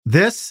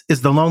This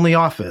is The Lonely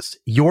Office,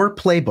 your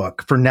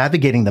playbook for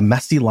navigating the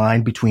messy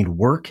line between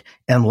work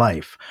and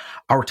life.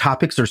 Our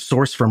topics are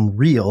sourced from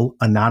real,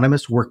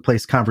 anonymous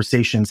workplace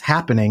conversations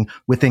happening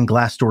within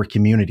Glassdoor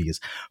communities.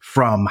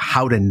 From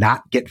how to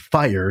not get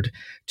fired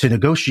to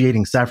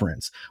negotiating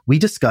severance, we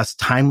discuss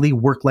timely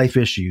work-life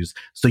issues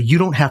so you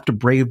don't have to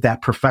brave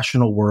that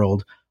professional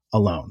world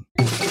alone.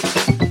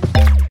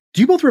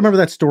 Do you both remember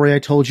that story I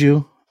told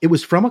you? It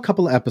was from a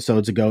couple of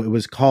episodes ago. It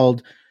was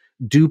called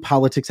Do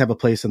Politics Have a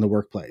Place in the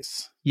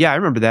Workplace? Yeah, I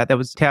remember that. That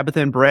was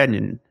Tabitha and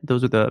Brandon.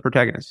 Those are the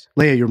protagonists.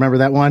 Leah, you remember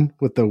that one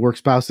with the work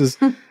spouses?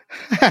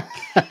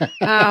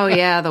 Oh,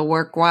 yeah, the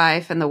work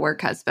wife and the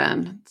work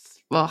husband.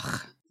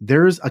 Ugh.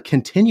 There's a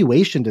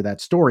continuation to that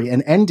story,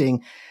 an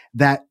ending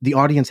that the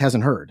audience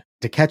hasn't heard.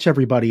 To catch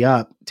everybody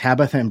up,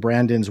 Tabitha and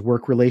Brandon's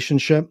work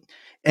relationship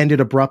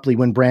ended abruptly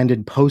when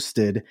Brandon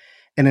posted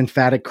an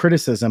emphatic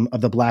criticism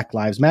of the Black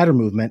Lives Matter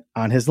movement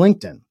on his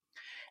LinkedIn.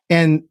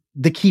 And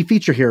the key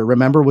feature here,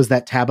 remember, was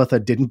that Tabitha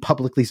didn't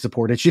publicly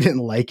support it. She didn't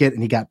like it,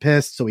 and he got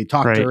pissed, so he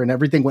talked to her, and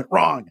everything went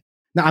wrong.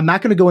 Now, I'm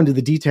not going to go into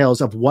the details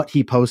of what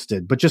he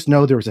posted, but just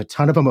know there was a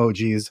ton of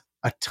emojis,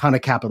 a ton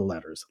of capital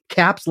letters.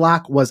 Caps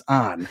lock was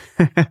on.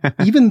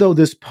 Even though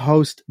this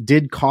post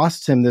did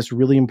cost him this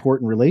really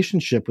important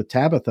relationship with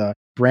Tabitha,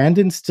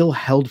 Brandon still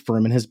held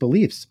firm in his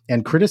beliefs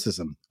and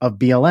criticism of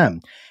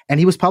BLM. And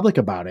he was public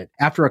about it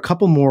after a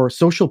couple more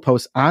social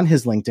posts on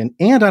his LinkedIn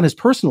and on his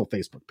personal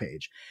Facebook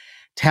page.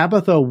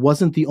 Tabitha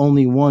wasn't the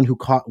only one who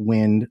caught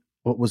wind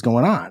what was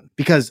going on,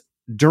 because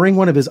during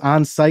one of his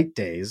on-site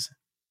days,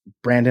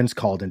 Brandon's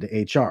called into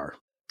HR.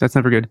 That's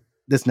never good.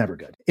 That's never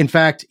good. In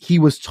fact, he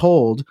was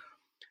told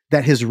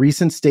that his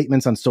recent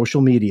statements on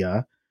social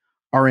media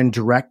are in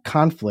direct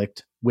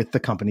conflict with the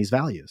company's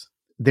values.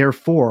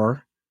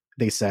 Therefore,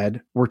 they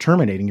said, we're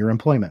terminating your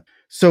employment.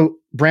 So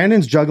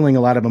Brandon's juggling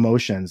a lot of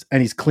emotions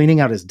and he's cleaning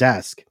out his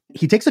desk.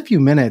 He takes a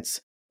few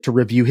minutes to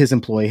review his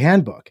employee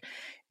handbook.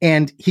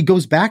 And he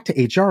goes back to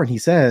HR and he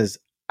says,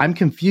 I'm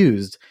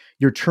confused.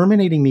 You're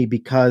terminating me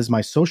because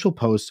my social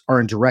posts are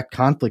in direct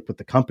conflict with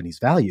the company's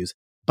values,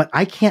 but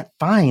I can't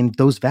find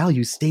those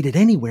values stated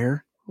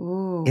anywhere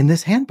in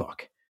this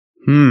handbook.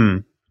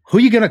 Who are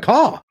you going to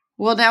call?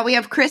 Well, now we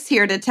have Chris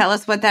here to tell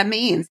us what that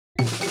means.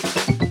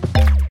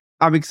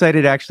 I'm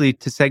excited actually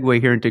to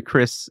segue here into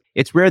Chris.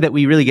 It's rare that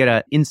we really get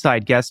an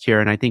inside guest here,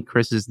 and I think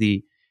Chris is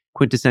the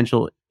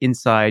quintessential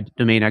inside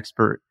domain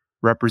expert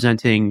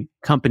representing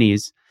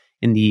companies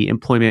in the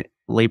employment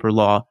labor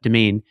law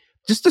domain.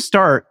 Just to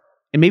start,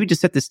 and maybe to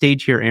set the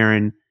stage here,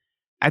 Aaron,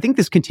 I think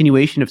this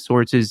continuation of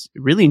sorts is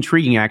really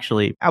intriguing,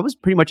 actually. I was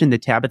pretty much in the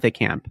Tabitha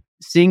camp,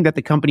 seeing that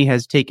the company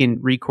has taken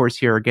recourse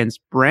here against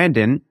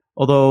Brandon.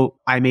 Although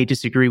I may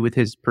disagree with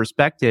his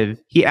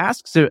perspective, he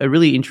asks a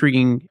really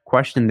intriguing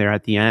question there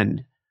at the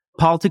end.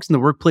 Politics in the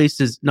workplace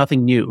is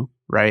nothing new,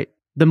 right?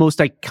 The most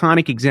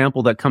iconic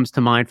example that comes to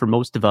mind for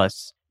most of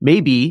us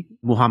may be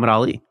Muhammad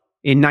Ali.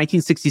 In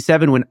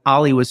 1967, when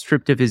Ali was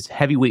stripped of his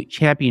heavyweight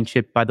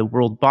championship by the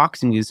World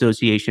Boxing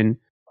Association,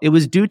 it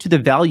was due to the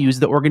values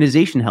the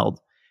organization held.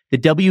 The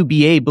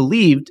WBA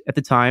believed at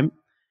the time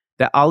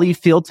that Ali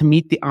failed to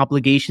meet the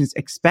obligations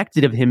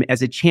expected of him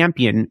as a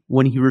champion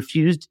when he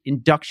refused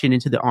induction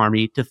into the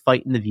army to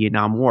fight in the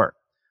Vietnam War.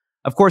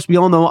 Of course, we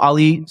all know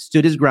Ali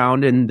stood his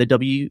ground and the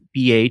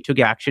WBA took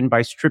action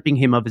by stripping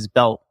him of his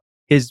belt.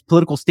 His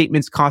political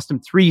statements cost him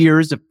 3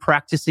 years of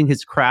practicing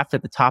his craft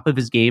at the top of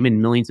his game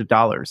and millions of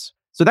dollars.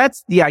 So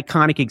that's the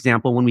iconic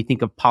example when we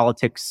think of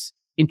politics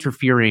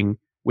interfering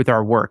with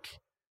our work.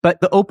 But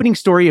the opening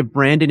story of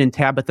Brandon and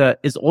Tabitha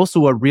is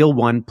also a real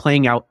one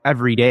playing out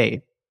every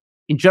day.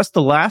 In just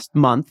the last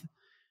month,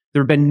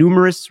 there have been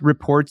numerous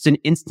reports and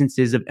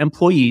instances of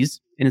employees,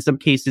 and in some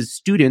cases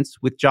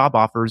students with job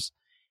offers,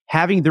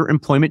 having their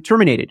employment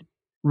terminated.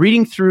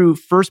 Reading through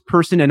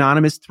first-person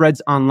anonymous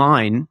threads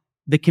online,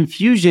 the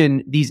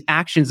confusion these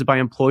actions by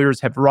employers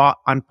have wrought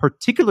on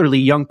particularly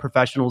young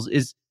professionals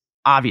is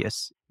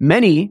obvious.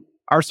 Many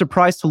are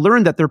surprised to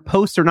learn that their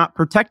posts are not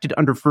protected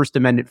under First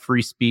Amendment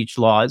free speech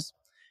laws.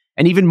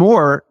 And even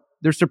more,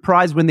 they're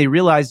surprised when they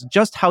realize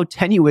just how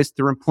tenuous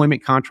their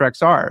employment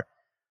contracts are.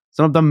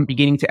 Some of them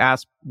beginning to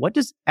ask, what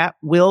does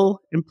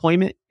at-will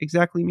employment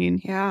exactly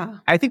mean? Yeah.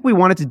 I think we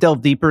wanted to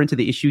delve deeper into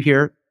the issue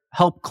here,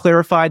 help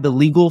clarify the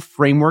legal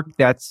framework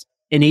that's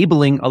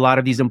enabling a lot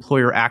of these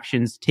employer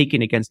actions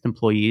taken against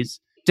employees,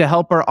 to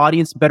help our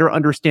audience better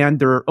understand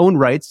their own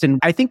rights. And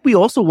I think we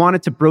also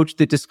wanted to broach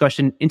the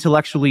discussion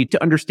intellectually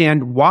to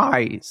understand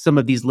why some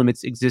of these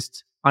limits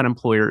exist on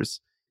employers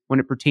when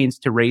it pertains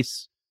to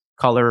race,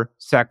 color,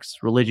 sex,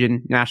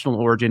 religion, national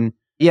origin.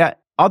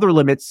 Yet other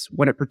limits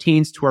when it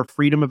pertains to our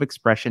freedom of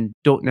expression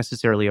don't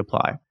necessarily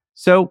apply.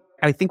 So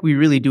I think we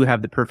really do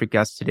have the perfect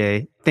guest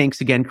today.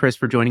 Thanks again, Chris,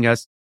 for joining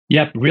us.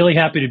 Yep, really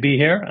happy to be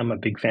here. I'm a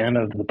big fan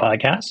of the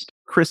podcast.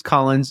 Chris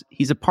Collins,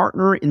 he's a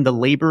partner in the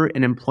labor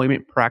and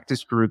employment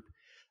practice group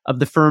of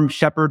the firm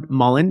Sheppard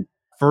Mullin.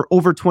 For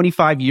over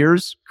 25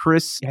 years,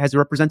 Chris has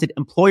represented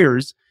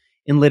employers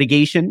in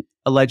litigation,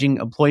 alleging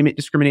employment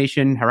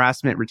discrimination,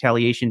 harassment,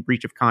 retaliation,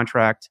 breach of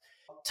contract.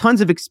 Tons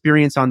of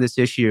experience on this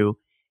issue.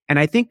 And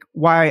I think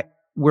why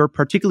we're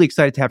particularly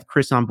excited to have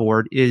Chris on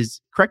board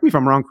is, correct me if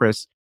I'm wrong,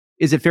 Chris,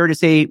 is it fair to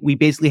say we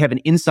basically have an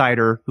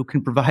insider who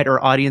can provide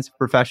our audience of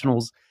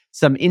professionals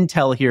some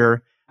intel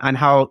here on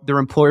how their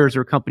employers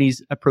or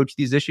companies approach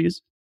these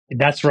issues?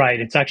 That's right.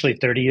 It's actually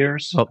 30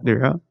 years. Oh, there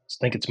you go. I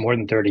think it's more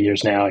than 30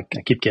 years now. I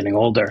keep getting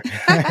older.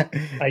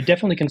 I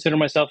definitely consider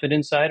myself an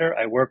insider.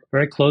 I work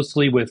very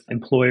closely with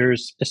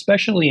employers,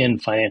 especially in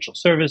financial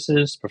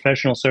services,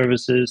 professional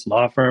services,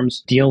 law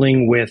firms,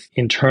 dealing with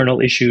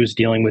internal issues,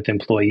 dealing with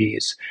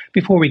employees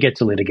before we get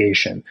to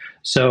litigation.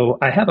 So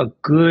I have a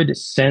good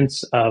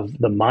sense of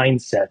the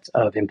mindset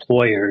of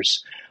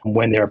employers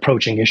when they're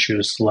approaching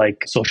issues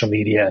like social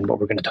media and what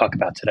we're going to talk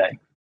about today.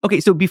 Okay,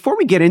 so before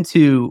we get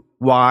into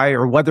why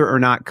or whether or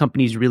not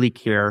companies really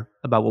care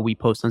about what we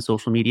post on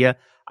social media,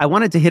 I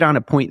wanted to hit on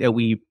a point that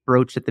we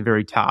broached at the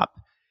very top,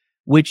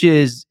 which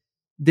is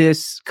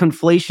this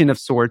conflation of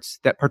sorts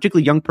that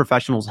particularly young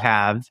professionals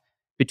have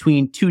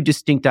between two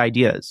distinct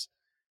ideas: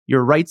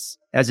 your rights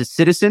as a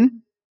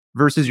citizen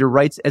versus your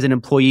rights as an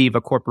employee of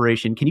a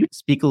corporation. Can you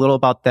speak a little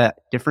about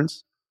that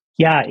difference?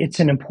 Yeah, it's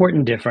an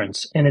important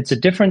difference. And it's a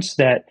difference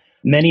that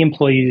many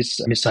employees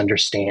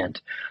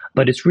misunderstand,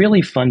 but it's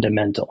really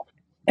fundamental.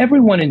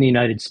 Everyone in the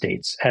United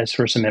States has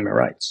First Amendment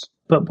rights,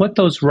 but what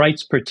those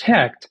rights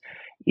protect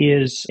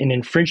is an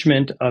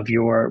infringement of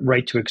your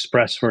right to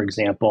express, for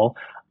example,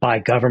 by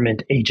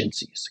government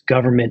agencies,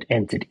 government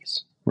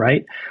entities,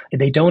 right?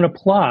 They don't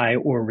apply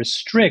or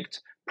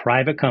restrict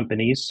private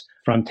companies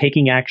from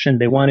taking action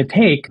they want to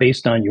take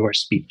based on your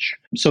speech.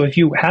 So if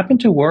you happen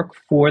to work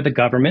for the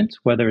government,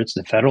 whether it's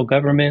the federal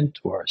government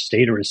or a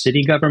state or a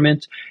city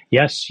government,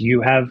 yes,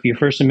 you have your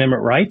First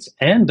Amendment rights,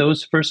 and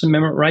those First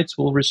Amendment rights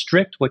will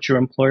restrict what your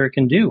employer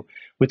can do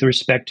with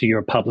respect to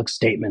your public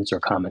statements or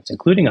comments,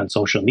 including on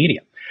social media.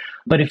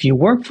 But if you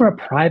work for a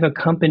private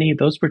company,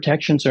 those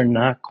protections are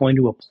not going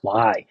to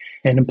apply.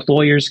 And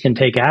employers can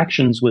take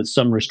actions with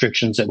some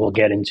restrictions that we'll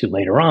get into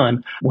later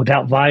on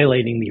without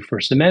violating the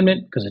First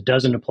Amendment because it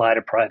doesn't apply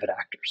to private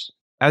actors.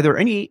 Are there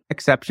any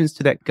exceptions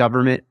to that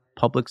government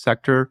public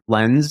sector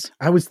lens?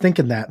 I was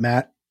thinking that,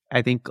 Matt.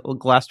 I think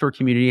Glassdoor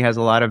community has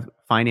a lot of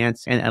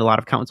finance and a lot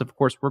of accountants, of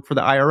course, work for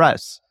the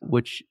IRS,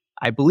 which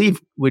I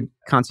believe would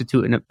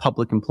constitute a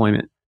public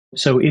employment.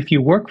 So if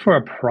you work for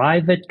a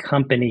private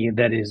company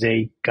that is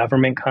a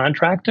government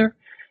contractor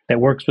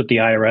that works with the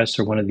IRS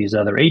or one of these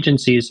other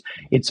agencies,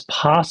 it's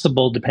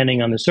possible,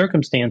 depending on the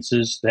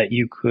circumstances, that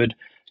you could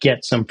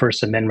get some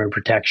First Amendment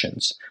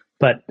protections,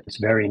 but it's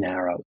very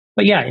narrow.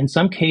 But yeah, in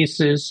some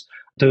cases,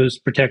 those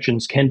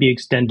protections can be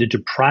extended to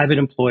private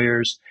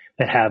employers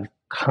that have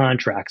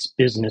contracts,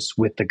 business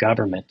with the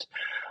government.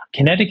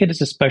 Connecticut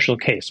is a special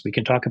case. We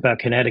can talk about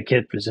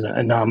Connecticut as an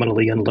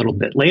anomaly a little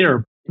bit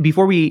later.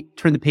 Before we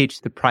turn the page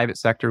to the private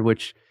sector,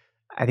 which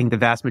I think the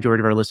vast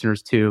majority of our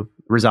listeners too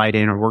reside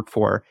in or work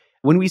for,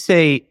 when we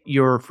say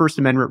your First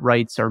Amendment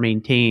rights are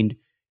maintained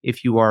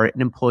if you are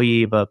an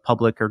employee of a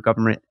public or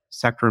government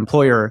sector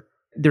employer,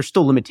 there's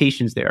still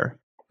limitations there.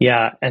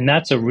 Yeah, and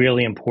that's a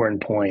really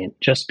important point.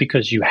 Just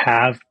because you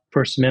have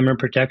First Amendment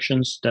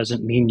protections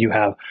doesn't mean you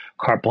have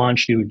carte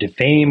blanche to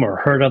defame or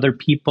hurt other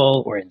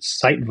people or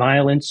incite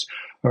violence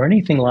or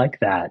anything like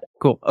that.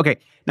 Cool. Okay.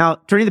 Now,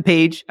 turning the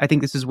page, I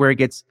think this is where it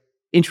gets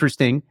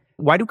interesting.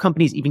 Why do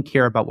companies even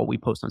care about what we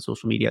post on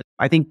social media?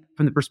 I think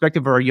from the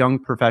perspective of our young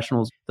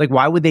professionals, like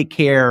why would they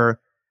care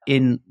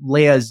in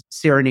Leia's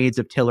serenades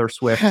of Taylor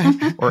Swift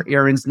or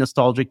Aaron's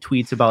nostalgic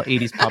tweets about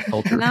 80s pop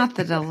culture? Not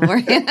the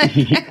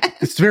DeLorean.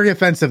 It's very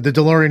offensive, the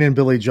DeLorean and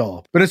Billy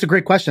Joel. But it's a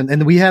great question.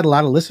 And we had a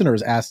lot of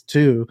listeners ask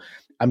too.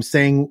 I'm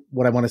saying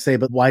what I want to say,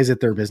 but why is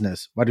it their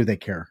business? Why do they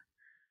care?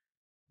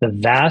 The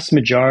vast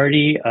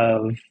majority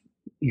of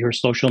your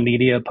social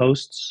media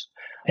posts,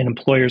 an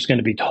employer is going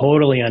to be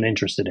totally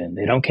uninterested in.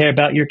 They don't care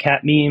about your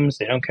cat memes.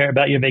 They don't care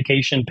about your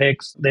vacation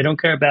pics. They don't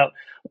care about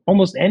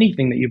almost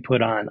anything that you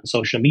put on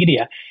social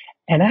media.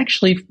 And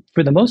actually,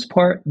 for the most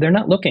part, they're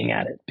not looking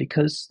at it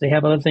because they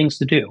have other things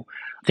to do.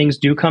 Things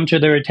do come to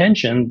their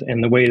attention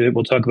in the way that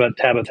we'll talk about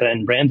Tabitha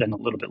and Brandon a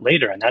little bit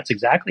later. And that's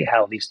exactly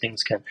how these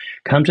things can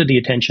come to the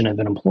attention of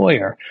an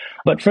employer.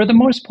 But for the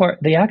most part,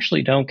 they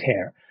actually don't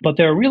care. But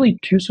there are really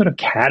two sort of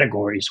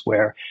categories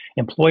where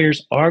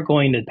employers are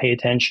going to pay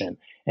attention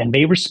and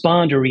may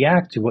respond or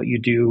react to what you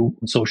do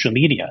on social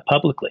media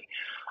publicly.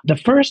 The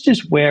first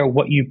is where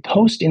what you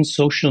post in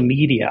social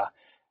media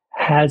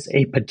has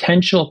a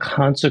potential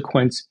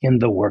consequence in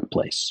the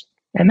workplace.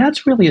 And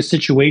that's really a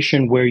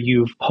situation where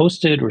you've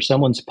posted or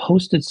someone's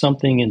posted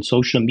something in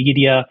social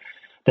media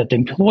that the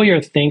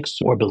employer thinks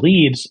or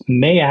believes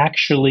may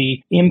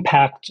actually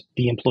impact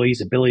the employee's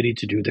ability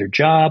to do their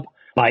job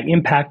by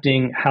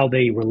impacting how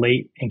they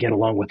relate and get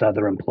along with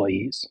other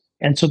employees.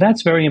 And so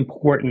that's very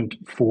important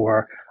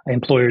for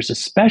employers,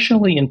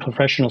 especially in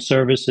professional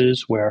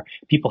services where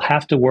people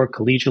have to work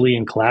collegially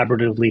and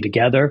collaboratively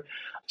together.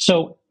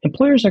 So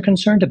employers are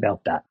concerned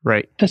about that.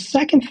 Right. The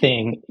second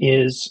thing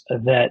is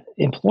that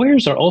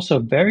employers are also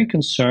very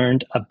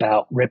concerned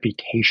about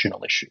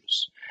reputational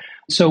issues.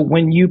 So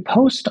when you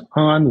post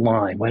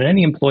online, when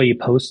any employee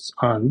posts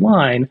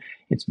online,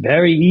 it's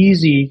very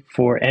easy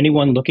for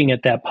anyone looking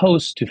at that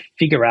post to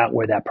figure out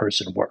where that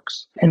person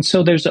works. And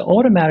so there's an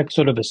automatic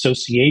sort of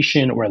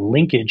association or a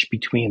linkage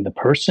between the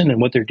person and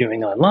what they're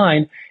doing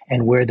online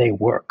and where they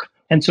work.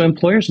 And so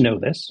employers know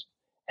this.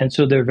 And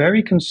so they're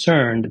very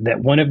concerned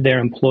that one of their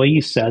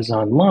employees says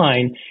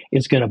online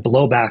is going to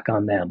blow back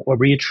on them or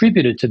be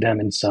attributed to them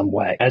in some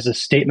way as a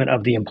statement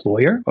of the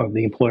employer or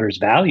the employer's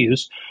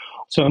values.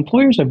 So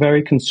employers are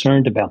very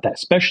concerned about that,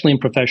 especially in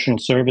professional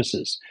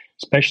services,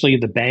 especially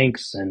the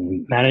banks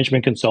and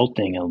management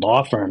consulting and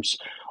law firms,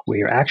 where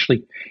you're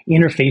actually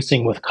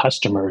interfacing with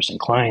customers and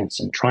clients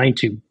and trying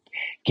to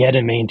get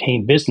and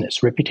maintain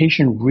business.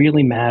 Reputation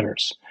really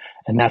matters.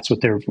 And that's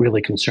what they're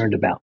really concerned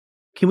about.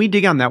 Can we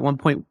dig on that one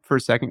point for a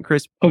second,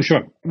 Chris? Oh,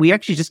 sure. We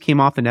actually just came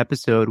off an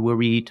episode where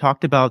we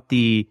talked about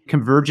the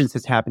convergence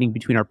that's happening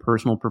between our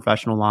personal and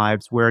professional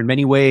lives, where in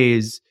many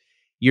ways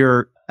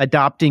you're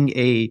adopting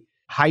a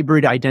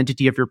hybrid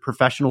identity of your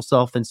professional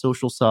self and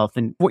social self.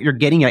 And what you're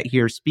getting at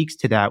here speaks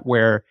to that,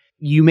 where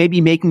you may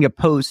be making a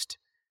post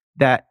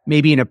that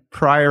maybe in a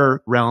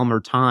prior realm or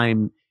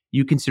time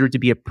you consider to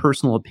be a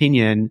personal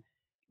opinion.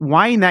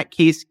 Why in that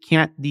case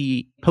can't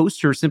the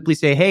poster simply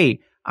say,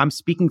 hey, I'm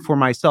speaking for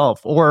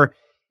myself? Or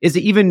is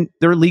it even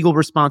their legal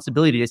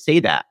responsibility to say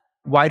that?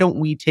 Why don't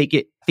we take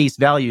it face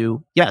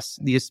value? Yes,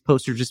 these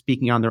posters are just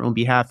speaking on their own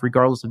behalf,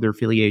 regardless of their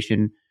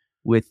affiliation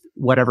with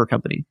whatever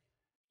company.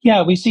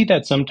 Yeah, we see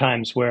that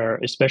sometimes where,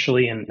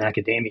 especially in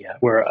academia,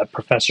 where a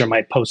professor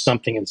might post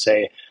something and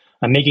say,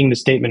 I'm making the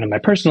statement in my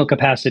personal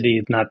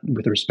capacity, not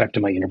with respect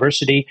to my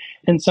university.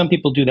 And some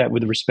people do that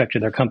with respect to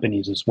their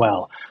companies as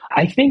well.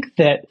 I think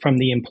that from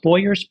the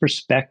employer's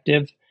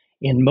perspective,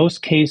 in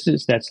most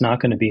cases, that's not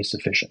going to be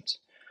sufficient.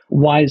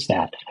 Why is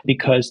that?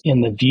 Because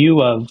in the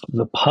view of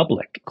the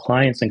public,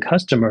 clients and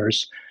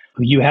customers,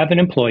 you have an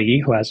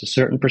employee who has a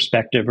certain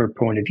perspective or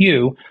point of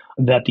view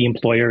that the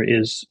employer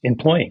is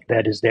employing,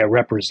 that is their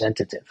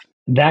representative.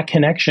 That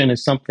connection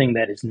is something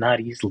that is not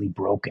easily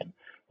broken,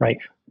 right?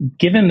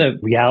 Given the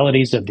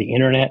realities of the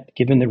internet,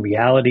 given the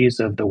realities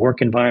of the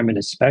work environment,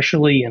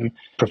 especially in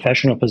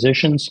professional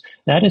positions,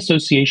 that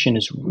association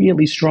is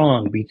really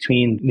strong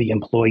between the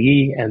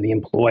employee and the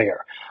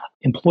employer.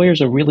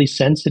 Employers are really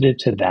sensitive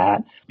to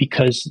that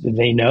because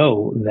they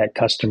know that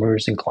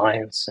customers and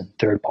clients and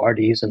third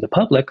parties and the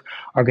public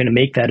are going to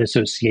make that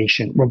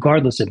association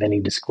regardless of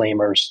any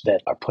disclaimers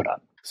that are put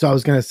up. So I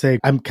was going to say,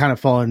 I'm kind of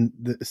following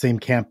the same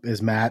camp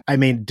as Matt. I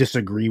may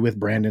disagree with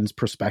Brandon's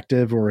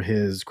perspective or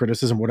his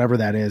criticism, whatever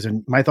that is.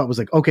 And my thought was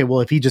like, okay,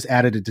 well, if he just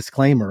added a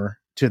disclaimer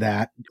to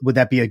that, would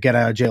that be a get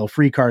out of jail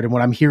free card? And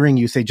what I'm hearing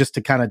you say, just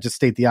to kind of just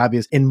state the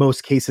obvious, in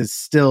most cases,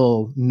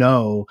 still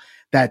no,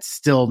 that's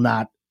still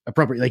not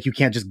appropriate. Like you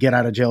can't just get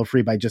out of jail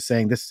free by just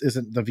saying this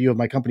isn't the view of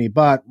my company,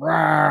 but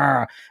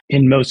rah.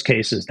 In most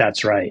cases,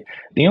 that's right.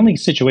 The only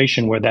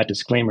situation where that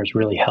disclaimer is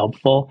really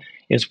helpful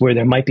is where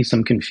there might be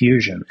some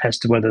confusion as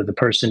to whether the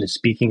person is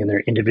speaking in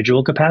their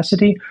individual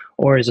capacity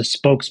or as a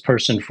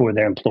spokesperson for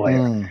their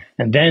employer.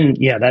 And then,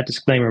 yeah, that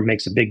disclaimer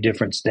makes a big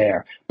difference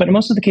there. But in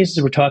most of the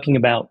cases we're talking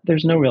about,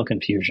 there's no real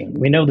confusion.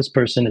 We know this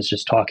person is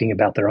just talking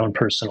about their own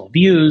personal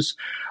views.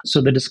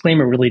 So the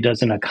disclaimer really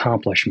doesn't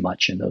accomplish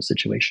much in those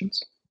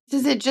situations.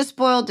 Does it just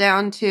boil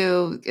down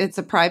to it's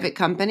a private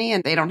company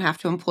and they don't have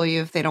to employ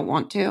you if they don't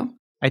want to?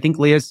 I think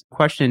Leah's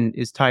question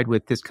is tied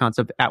with this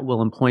concept of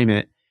at-will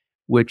employment,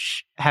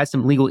 which has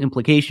some legal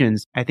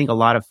implications. I think a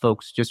lot of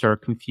folks just are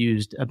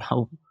confused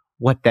about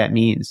what that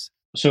means.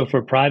 So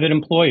for private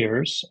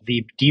employers,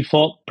 the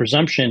default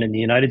presumption in the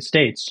United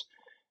States,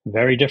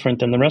 very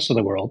different than the rest of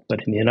the world,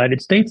 but in the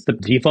United States, the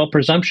default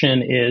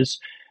presumption is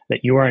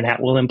that you are an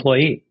at-will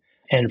employee.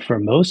 And for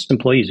most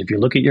employees, if you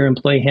look at your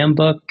employee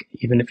handbook,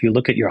 even if you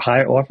look at your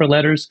hire offer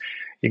letters,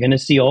 you're going to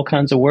see all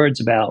kinds of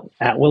words about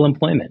at-will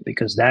employment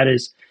because that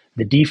is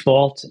the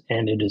default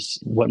and it is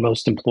what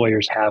most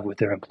employers have with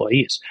their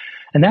employees.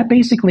 And that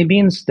basically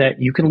means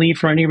that you can leave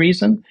for any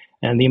reason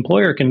and the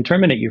employer can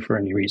terminate you for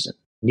any reason.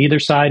 Neither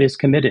side is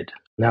committed.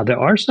 Now, there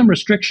are some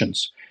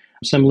restrictions,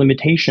 some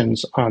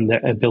limitations on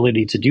the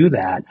ability to do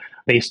that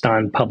based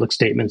on public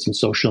statements and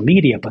social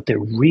media, but they're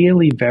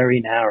really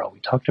very narrow. We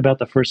talked about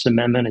the First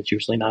Amendment. It's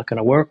usually not going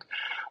to work.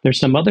 There's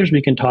some others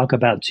we can talk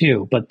about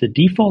too, but the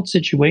default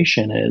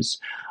situation is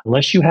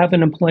unless you have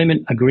an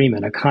employment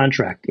agreement, a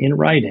contract in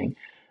writing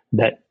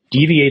that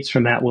deviates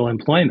from at-will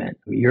employment,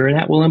 you're an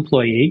at-will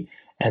employee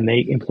and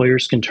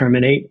employers can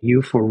terminate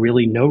you for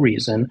really no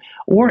reason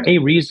or a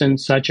reason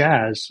such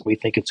as we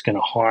think it's going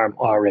to harm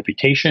our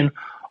reputation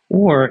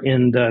or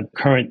in the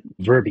current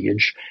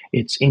verbiage,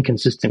 it's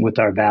inconsistent with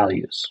our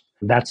values.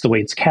 That's the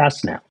way it's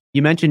cast now.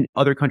 You mentioned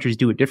other countries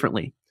do it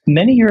differently.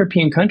 Many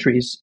European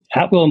countries,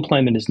 at-will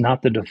employment is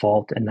not the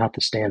default and not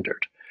the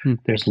standard.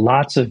 There's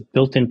lots of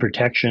built-in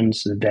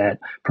protections that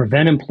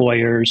prevent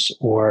employers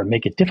or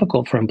make it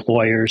difficult for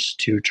employers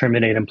to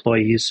terminate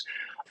employees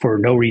for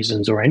no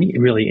reasons or any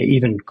really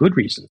even good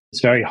reasons.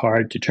 It's very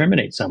hard to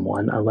terminate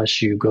someone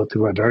unless you go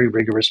through a very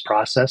rigorous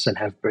process and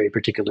have very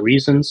particular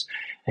reasons.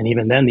 And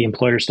even then, the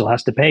employer still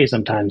has to pay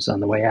sometimes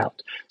on the way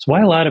out. So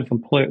why a lot of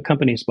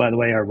companies, by the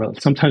way, are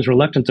sometimes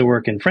reluctant to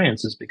work in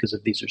France is because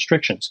of these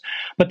restrictions.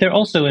 But they're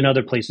also in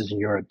other places in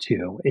Europe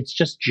too. It's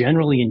just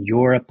generally in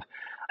Europe,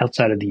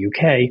 outside of the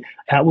UK,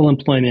 at-will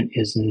employment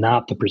is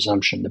not the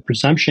presumption. The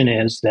presumption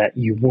is that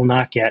you will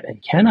not get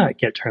and cannot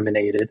get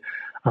terminated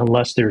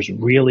unless there's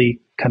really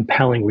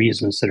compelling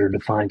reasons that are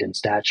defined in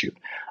statute.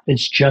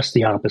 It's just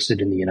the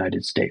opposite in the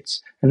United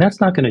States. And that's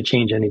not going to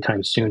change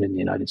anytime soon in the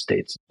United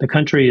States. The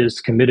country is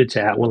committed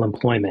to at-will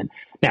employment.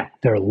 Now,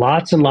 there are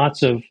lots and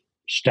lots of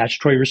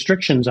statutory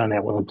restrictions on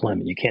at-will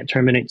employment. You can't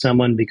terminate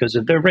someone because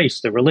of their race,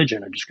 their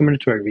religion, or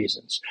discriminatory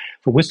reasons.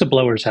 For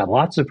whistleblowers have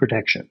lots of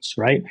protections,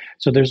 right?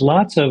 So there's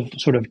lots of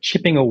sort of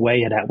chipping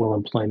away at-will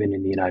employment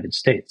in the United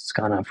States. It's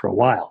gone on for a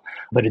while,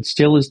 but it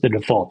still is the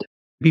default.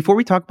 Before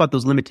we talk about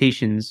those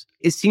limitations,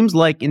 it seems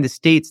like in the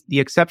States, the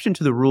exception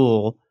to the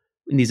rule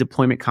in these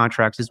employment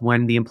contracts is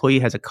when the employee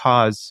has a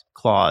cause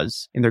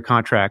clause in their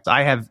contract.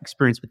 I have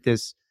experience with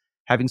this,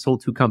 having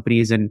sold 2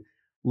 companies and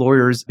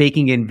lawyers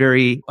baking in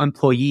very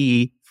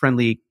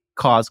employee-friendly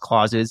cause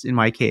clauses in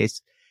my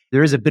case.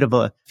 There is a bit of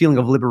a feeling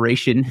of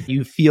liberation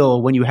you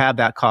feel when you have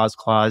that cause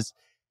clause,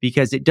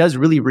 because it does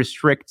really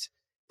restrict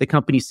the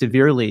company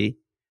severely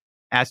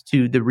as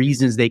to the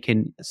reasons they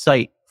can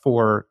cite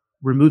for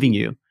removing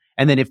you.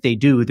 And then if they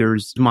do,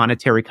 there's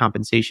monetary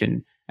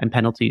compensation and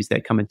penalties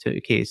that come into a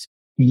case.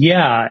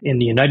 Yeah, in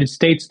the United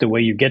States, the way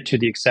you get to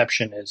the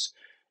exception is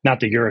not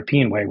the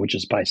European way, which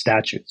is by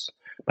statutes,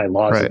 by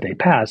laws that they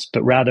pass,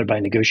 but rather by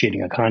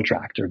negotiating a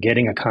contract or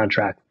getting a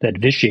contract that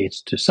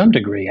vitiates to some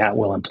degree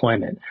at-will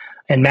employment.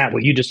 And Matt,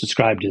 what you just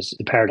described is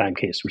the paradigm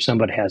case where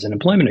somebody has an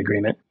employment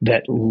agreement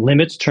that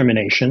limits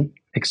termination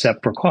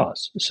except for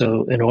cause.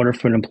 So in order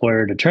for an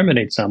employer to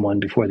terminate someone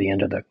before the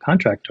end of the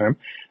contract term,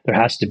 there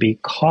has to be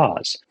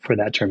cause for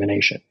that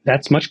termination.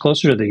 That's much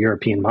closer to the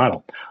European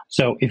model.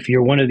 So if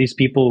you're one of these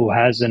people who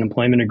has an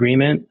employment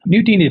agreement,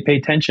 you need to pay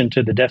attention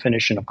to the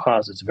definition of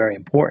cause. It's very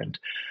important.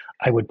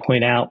 I would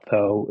point out,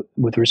 though,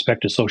 with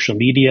respect to social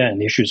media and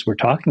the issues we're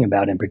talking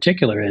about in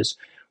particular, is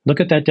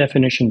look at that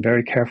definition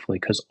very carefully,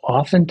 because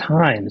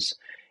oftentimes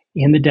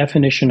in the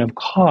definition of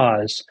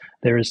cause,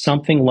 there is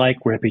something like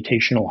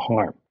reputational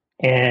harm.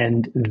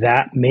 And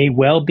that may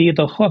well be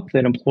the hook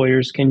that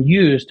employers can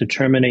use to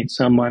terminate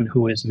someone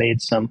who has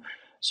made some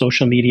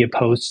social media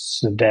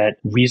posts that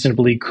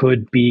reasonably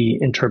could be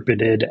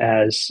interpreted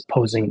as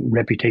posing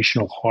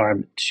reputational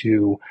harm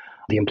to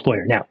the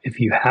employer. Now, if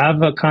you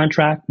have a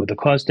contract with a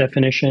cause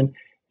definition,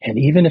 and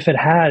even if it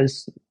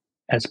has,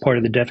 as part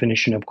of the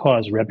definition of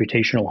cause,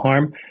 reputational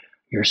harm,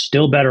 you're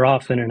still better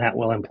off than an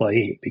at-will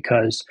employee,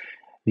 because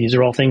these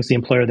are all things the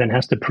employer then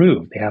has to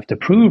prove. They have to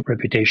prove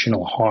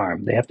reputational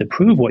harm. They have to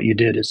prove what you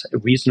did is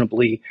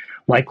reasonably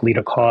likely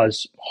to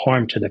cause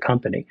harm to the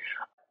company.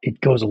 It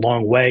goes a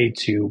long way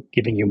to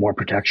giving you more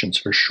protections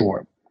for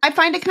sure. I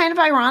find it kind of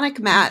ironic,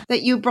 Matt,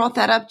 that you brought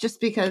that up, just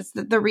because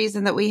the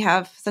reason that we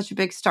have such a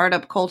big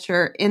startup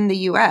culture in the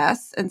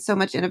US and so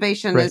much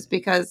innovation is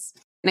because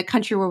in a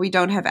country where we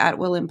don't have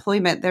at-will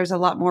employment, there's a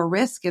lot more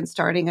risk in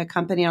starting a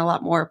company and a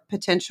lot more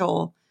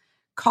potential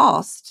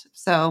cost.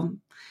 So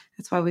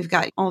that's why we've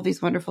got all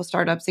these wonderful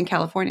startups in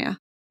California.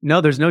 No,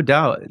 there's no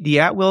doubt. The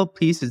at-will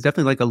piece is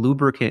definitely like a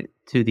lubricant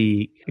to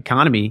the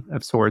economy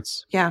of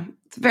sorts. Yeah,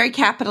 it's a very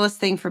capitalist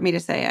thing for me to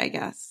say, I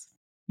guess.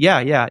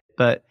 Yeah.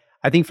 But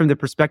I think from the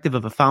perspective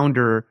of a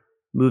founder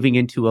moving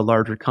into a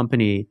larger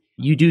company,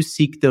 you do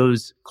seek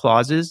those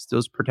clauses,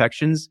 those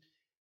protections,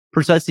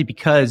 precisely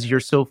because you're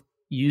so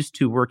used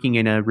to working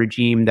in a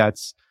regime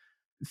that's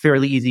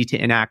fairly easy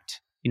to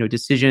enact,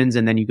 decisions.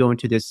 And then you go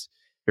into this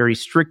very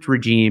strict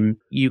regime,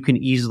 you can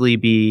easily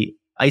be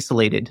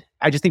isolated.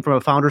 I just think from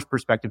a founder's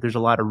perspective, there's a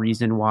lot of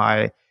reason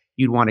why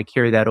you'd want to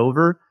carry that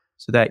over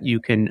so that you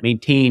can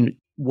maintain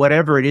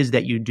whatever it is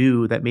that you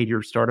do that made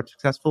your startup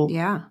successful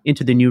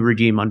into the new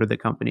regime under the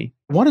company.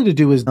 What I wanted to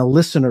do is a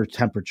listener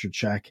temperature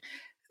check,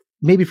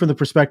 maybe from the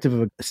perspective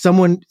of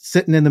someone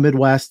sitting in the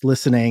Midwest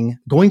listening,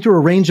 going through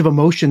a range of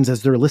emotions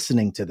as they're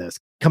listening to this,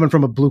 coming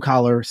from a blue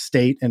collar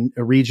state and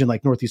a region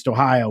like Northeast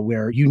Ohio,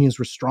 where unions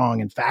were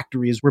strong and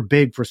factories were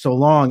big for so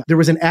long. There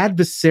was an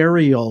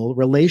adversarial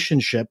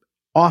relationship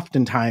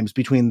oftentimes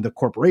between the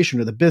corporation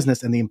or the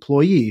business and the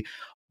employee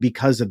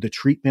because of the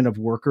treatment of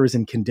workers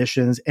and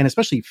conditions, and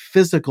especially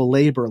physical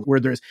labor, where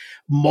there's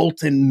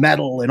molten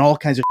metal and all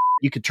kinds of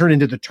you could turn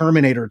into the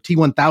Terminator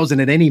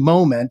T-1000 at any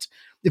moment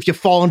if you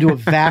fall into a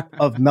vat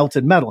of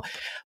melted metal.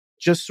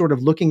 Just sort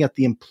of looking at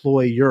the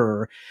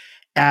employer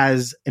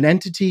as an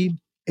entity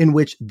in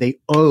which they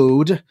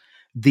owed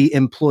the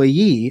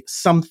employee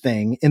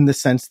something, in the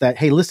sense that,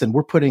 hey, listen,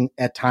 we're putting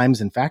at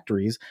times in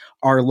factories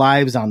our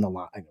lives on the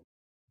line,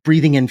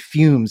 breathing in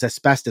fumes,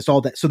 asbestos, all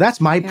that. So that's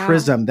my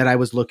prism that I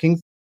was looking.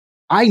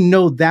 I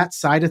know that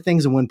side of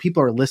things. And when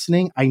people are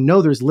listening, I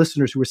know there's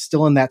listeners who are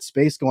still in that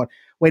space going,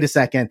 wait a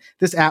second,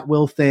 this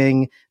at-will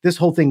thing, this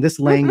whole thing, this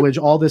language,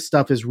 all this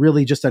stuff is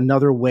really just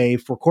another way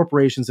for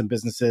corporations and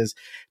businesses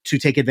to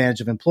take advantage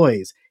of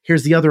employees.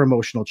 Here's the other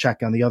emotional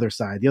check on the other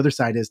side. The other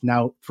side is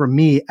now for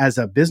me as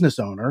a business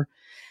owner,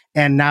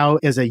 and now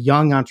as a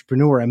young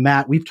entrepreneur, and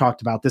Matt, we've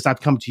talked about this.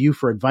 I've come to you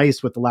for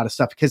advice with a lot of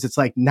stuff because it's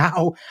like,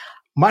 now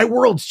my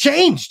world's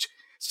changed.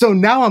 So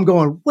now I'm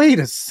going, wait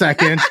a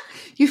second.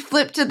 You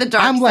flip to the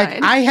dark I'm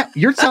side. like,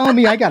 you're telling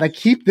me I got to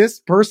keep this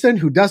person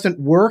who doesn't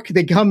work.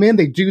 They come in,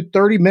 they do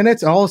 30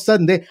 minutes, and all of a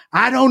sudden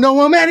I don't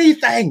know them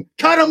anything.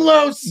 Cut them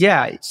loose.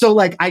 Yeah. So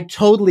like, I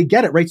totally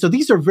get it, right? So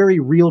these are very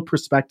real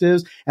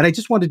perspectives. And I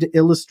just wanted to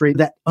illustrate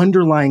that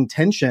underlying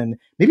tension.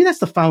 Maybe that's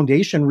the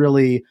foundation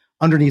really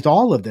underneath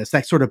all of this,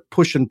 that sort of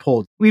push and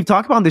pull. We've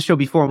talked about on this show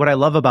before. What I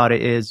love about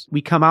it is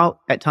we come out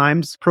at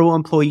times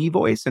pro-employee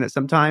voice, and at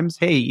sometimes,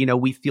 hey,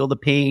 we feel the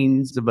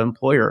pains of an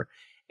employer.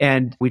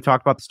 And we've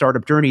talked about the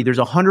startup journey. There's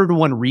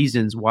 101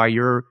 reasons why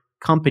your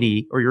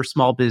company or your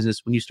small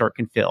business, when you start,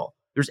 can fail.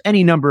 There's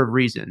any number of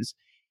reasons.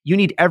 You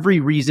need every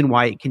reason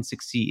why it can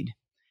succeed.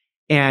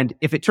 And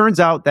if it turns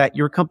out that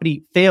your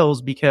company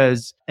fails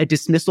because a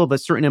dismissal of a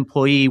certain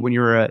employee when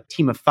you're a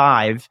team of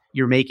 5,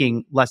 you're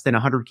making less than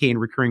 100K in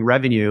recurring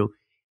revenue,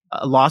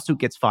 a lawsuit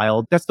gets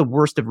filed, that's the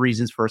worst of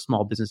reasons for a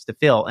small business to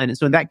fail. And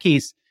so in that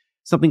case,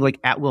 something like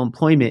at-will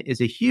employment is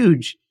a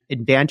huge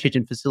advantage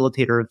and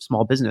facilitator of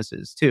small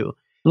businesses too.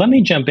 Let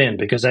me jump in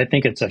because I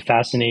think it's a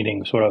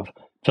fascinating sort of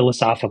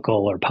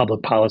philosophical or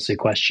public policy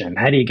question.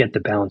 How do you get the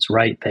balance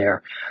right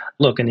there?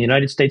 Look, in the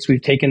United States,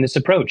 we've taken this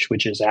approach,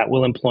 which is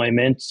at-will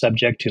employment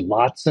subject to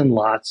lots and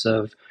lots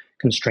of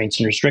constraints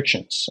and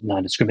restrictions,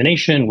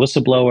 non-discrimination,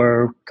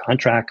 whistleblower,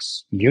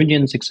 contracts,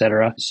 unions,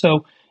 etc.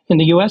 So in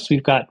the US,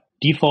 we've got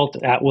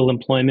default at-will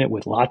employment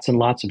with lots and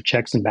lots of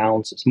checks and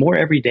balances, more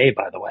every day,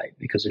 by the way,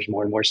 because there's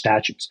more and more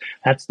statutes.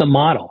 That's the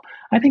model.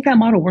 I think that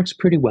model works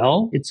pretty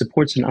well. It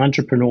supports an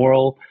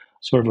entrepreneurial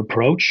sort of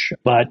approach,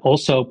 but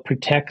also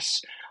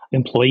protects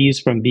employees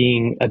from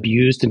being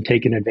abused and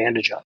taken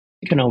advantage of.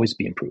 It can always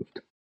be improved.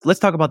 Let's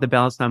talk about the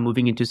balance now,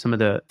 moving into some of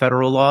the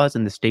federal laws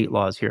and the state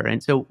laws here.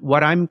 And so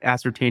what I'm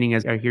ascertaining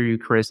as I hear you,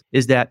 Chris,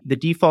 is that the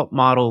default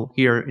model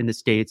here in the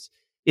States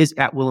is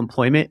at-will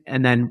employment.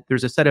 And then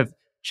there's a set of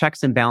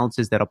checks and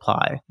balances that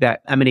apply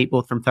that emanate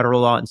both from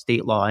federal law and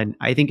state law. And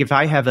I think if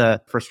I have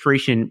a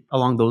frustration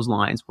along those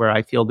lines where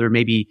I feel there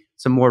may be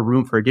some more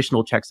room for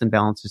additional checks and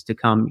balances to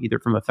come either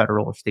from a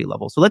federal or state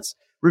level. So let's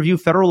review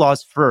federal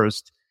laws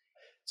first.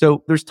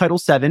 So there's Title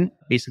VII,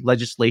 basic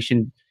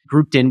legislation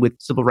grouped in with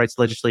Civil Rights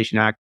Legislation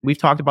Act. We've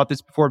talked about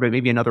this before, but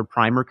maybe another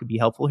primer could be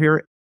helpful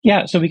here.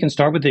 Yeah, so we can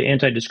start with the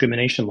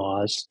anti-discrimination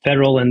laws,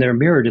 federal, and they're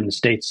mirrored in the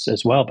states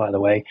as well, by the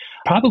way.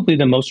 Probably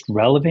the most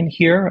relevant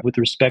here with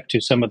respect to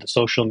some of the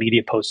social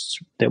media posts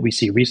that we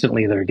see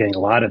recently that are getting a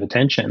lot of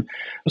attention.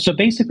 So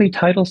basically,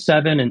 Title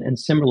VII and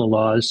similar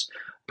laws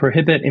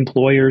prohibit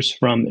employers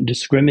from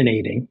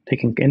discriminating,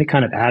 taking any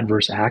kind of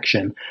adverse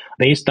action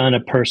based on a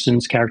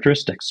person's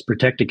characteristics,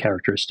 protected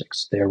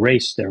characteristics, their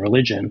race, their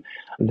religion,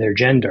 their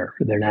gender,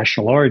 their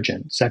national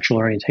origin, sexual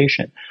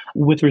orientation.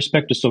 With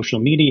respect to social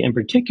media in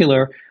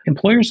particular,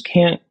 employers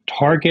can't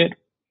target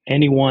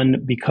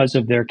anyone because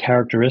of their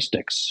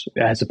characteristics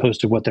as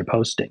opposed to what they're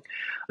posting.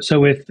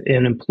 So if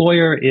an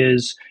employer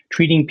is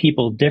treating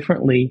people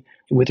differently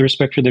with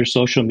respect to their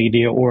social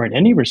media or in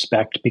any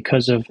respect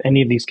because of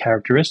any of these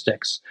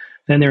characteristics,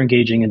 then they're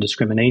engaging in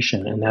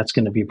discrimination, and that's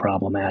going to be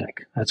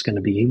problematic. That's going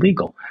to be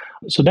illegal.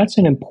 So that's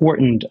an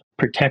important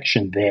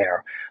protection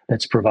there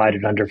that's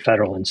provided under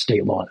federal and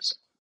state laws.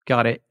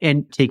 Got it.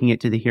 And taking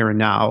it to the here and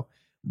now,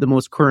 the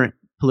most current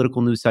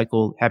political news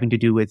cycle having to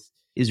do with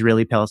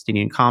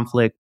Israeli-Palestinian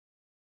conflict.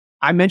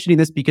 I'm mentioning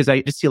this because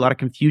I just see a lot of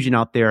confusion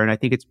out there, and I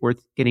think it's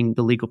worth getting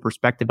the legal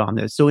perspective on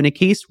this. So in a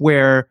case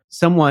where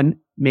someone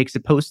makes a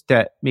post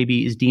that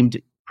maybe is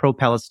deemed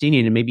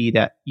pro-Palestinian, and maybe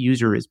that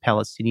user is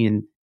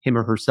Palestinian, him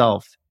or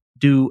herself,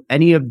 do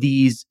any of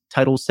these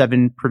Title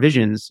VII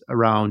provisions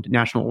around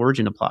national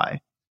origin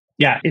apply?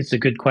 Yeah, it's a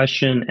good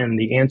question. And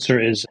the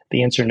answer is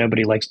the answer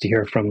nobody likes to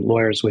hear from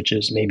lawyers, which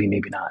is maybe,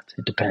 maybe not.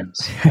 It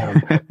depends.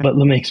 But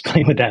let me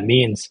explain what that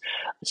means.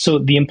 So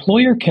the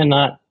employer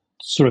cannot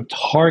sort of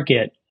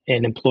target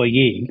an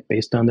employee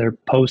based on their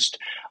post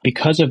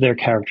because of their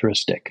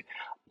characteristic.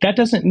 That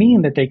doesn't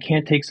mean that they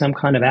can't take some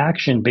kind of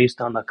action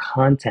based on the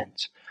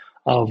content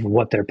of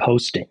what they're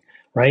posting,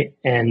 right?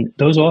 And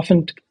those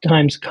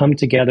oftentimes come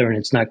together, and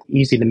it's not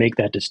easy to make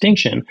that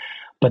distinction,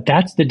 but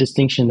that's the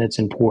distinction that's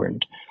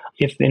important.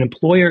 If an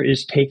employer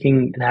is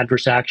taking an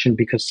adverse action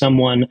because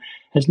someone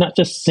has not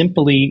just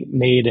simply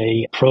made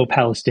a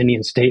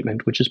pro-Palestinian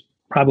statement, which is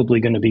probably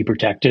going to be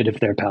protected if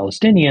they're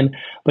Palestinian,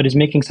 but is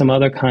making some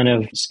other kind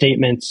of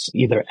statements,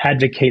 either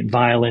advocate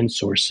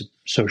violence or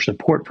show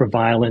support for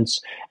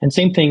violence. And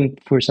same thing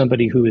for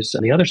somebody who is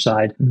on the other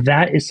side,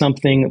 that is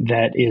something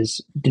that is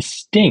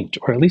distinct,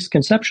 or at least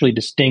conceptually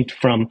distinct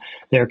from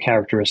their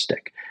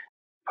characteristic.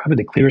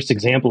 Probably the clearest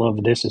example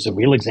of this is a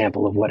real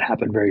example of what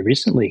happened very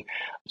recently.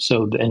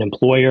 So an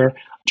employer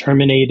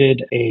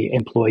terminated an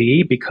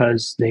employee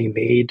because they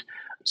made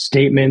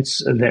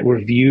statements that were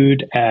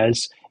viewed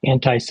as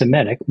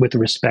anti-Semitic with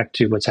respect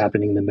to what's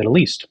happening in the Middle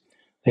East.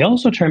 They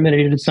also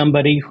terminated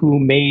somebody who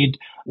made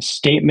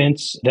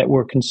statements that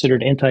were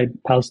considered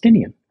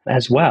anti-Palestinian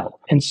as well.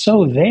 And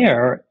so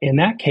there, in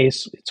that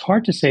case, it's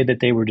hard to say that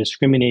they were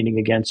discriminating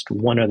against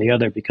one or the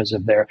other because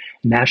of their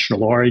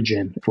national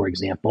origin, for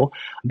example,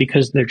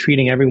 because they're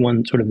treating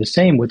everyone sort of the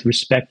same with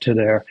respect to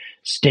their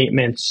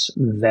statements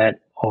that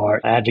are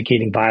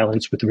advocating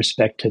violence with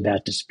respect to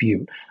that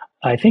dispute.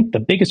 I think the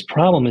biggest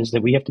problem is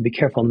that we have to be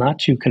careful not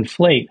to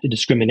conflate the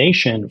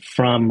discrimination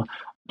from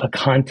the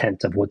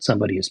content of what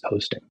somebody is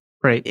posting.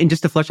 Right. And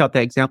just to flesh out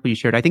that example you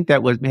shared, I think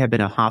that may have been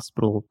a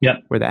hospital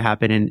where that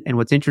happened. And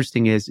what's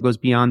interesting is it goes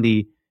beyond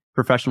the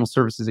professional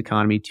services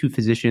economy to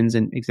physicians.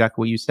 And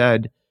exactly what you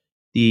said,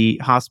 the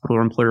hospital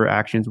or employer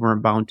actions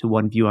weren't bound to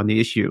one view on the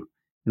issue.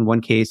 In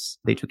one case,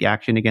 they took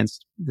action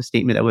against the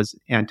statement that was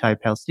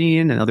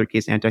anti-Palestinian, in another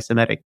case,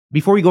 anti-Semitic.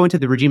 Before we go into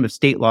the regime of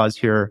state laws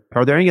here,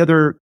 are there any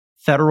other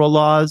federal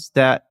laws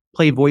that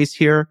play voice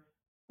here?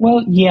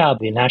 Well, yeah,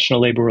 the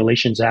National Labor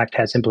Relations Act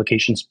has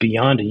implications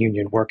beyond a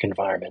union work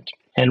environment.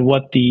 And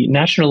what the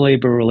National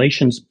Labor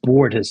Relations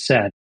Board has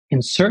said,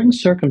 in certain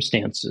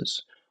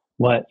circumstances,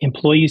 what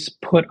employees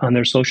put on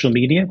their social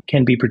media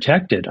can be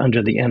protected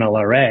under the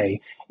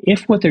NLRA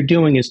if what they're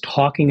doing is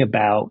talking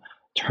about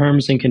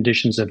terms and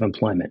conditions of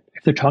employment,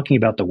 if they're talking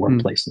about the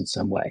workplace in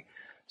some way.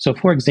 So,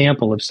 for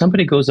example, if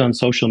somebody goes on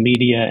social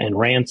media and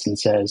rants and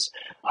says,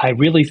 I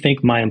really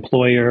think my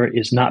employer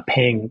is not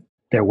paying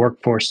their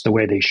workforce the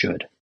way they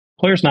should,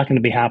 employer's not going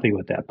to be happy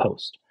with that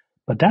post.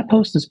 But that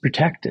post is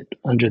protected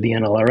under the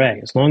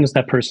NLRA, as long as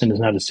that person is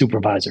not a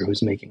supervisor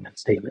who's making that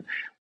statement.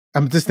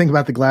 I'm just thinking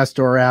about the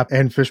Glassdoor app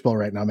and Fishbowl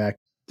right now, Mac.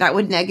 That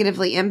would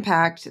negatively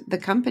impact the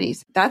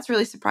companies. That's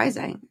really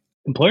surprising.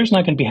 Employer's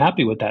not going to be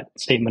happy with that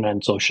statement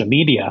on social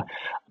media,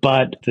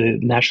 but the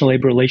National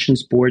Labor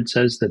Relations Board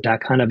says that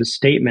that kind of a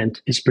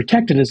statement is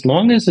protected as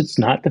long as it's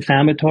not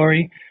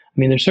defamatory. I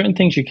mean, there's certain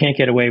things you can't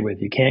get away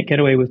with. You can't get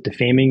away with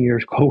defaming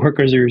your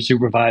coworkers or your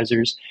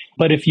supervisors.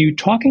 But if you're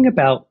talking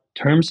about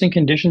terms and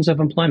conditions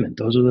of employment,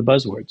 those are the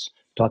buzzwords,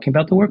 talking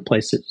about the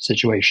workplace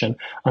situation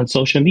on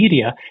social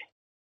media.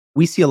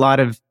 We see a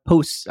lot of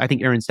posts, I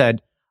think Aaron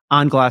said,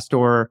 on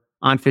Glassdoor,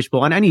 on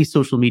Fishbowl, on any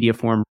social media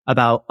form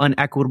about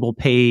unequitable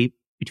pay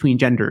between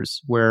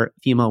genders, where a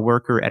female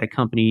worker at a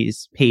company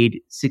is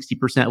paid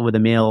 60% of what the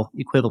male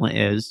equivalent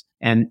is.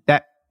 And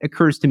that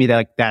occurs to me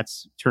that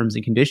that's terms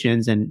and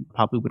conditions and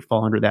probably would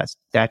fall under that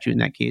statute in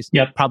that case.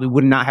 Yep. Probably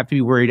would not have to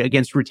be worried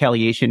against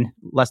retaliation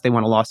lest they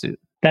want a lawsuit.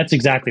 That's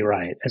exactly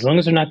right. As long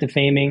as they're not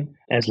defaming,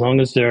 as long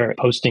as they're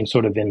posting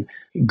sort of in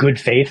good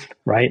faith,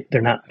 right?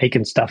 They're not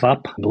making stuff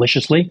up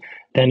maliciously,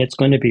 then it's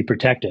going to be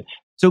protected.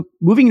 So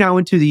moving now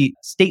into the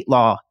state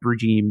law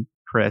regime,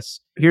 Chris,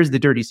 here's the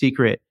dirty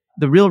secret.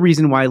 The real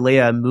reason why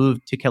Leah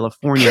moved to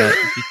California.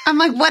 I'm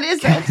like, what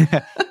is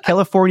it?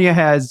 California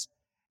has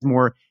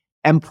more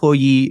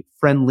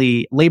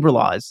employee-friendly labor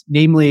laws.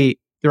 Namely,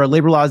 there are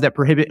labor laws that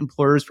prohibit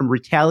employers from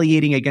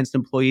retaliating against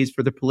employees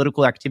for their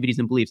political activities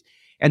and beliefs.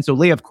 And so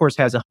Leah, of course,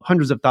 has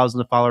hundreds of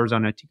thousands of followers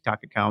on a TikTok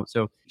account.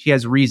 So she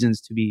has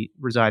reasons to be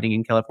residing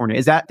in California.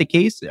 Is that the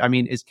case? I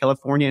mean, is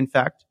California, in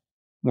fact,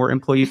 more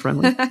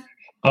employee-friendly?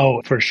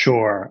 Oh, for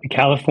sure.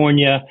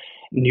 California,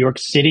 New York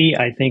City,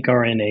 I think,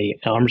 are in an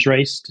arms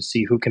race to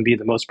see who can be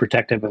the most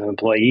protective of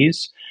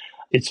employees.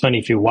 It's funny,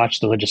 if you watch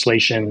the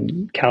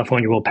legislation,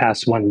 California will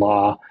pass one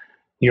law,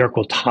 New York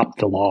will top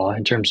the law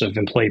in terms of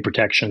employee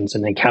protections,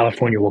 and then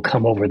California will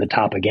come over the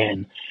top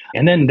again.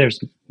 And then there's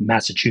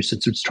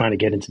Massachusetts, who's trying to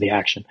get into the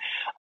action.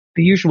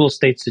 The usual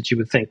states that you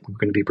would think were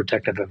going to be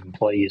protective of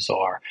employees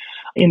are.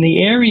 In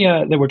the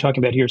area that we're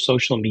talking about here,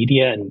 social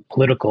media and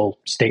political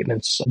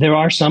statements, there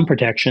are some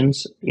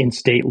protections in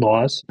state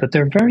laws, but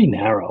they're very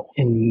narrow.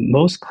 In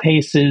most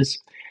cases,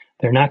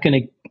 they're not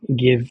going to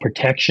give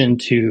protection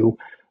to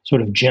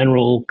sort of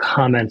general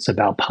comments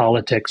about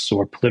politics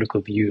or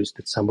political views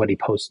that somebody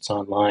posts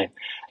online.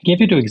 I gave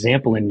you an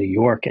example in New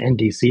York and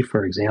DC,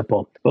 for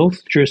example.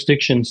 Both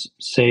jurisdictions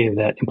say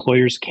that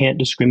employers can't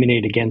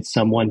discriminate against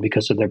someone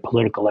because of their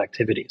political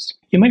activities.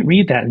 You might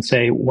read that and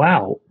say,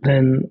 wow,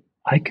 then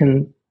I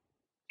can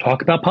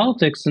talk about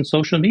politics in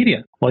social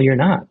media. Well, you're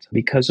not,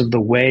 because of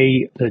the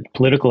way the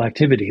political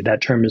activity,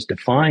 that term is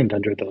defined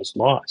under those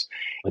laws.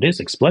 It is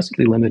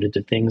explicitly limited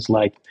to things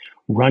like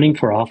running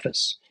for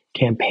office,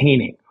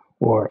 campaigning,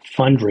 or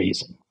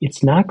fundraising.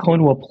 It's not going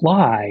to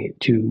apply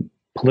to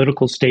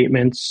political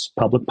statements,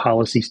 public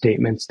policy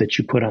statements that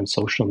you put on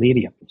social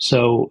media.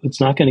 So it's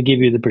not going to give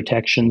you the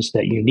protections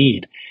that you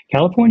need.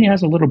 California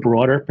has a little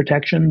broader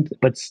protection,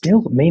 but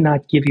still may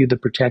not give you the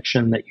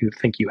protection that you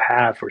think you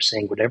have for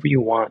saying whatever you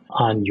want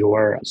on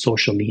your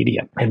social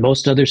media. And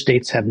most other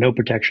states have no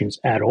protections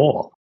at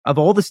all. Of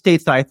all the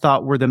states that I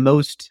thought were the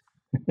most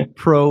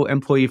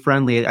pro-employee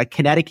friendly,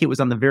 Connecticut was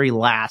on the very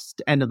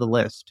last end of the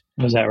list.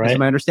 Was that right? So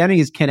my understanding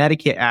is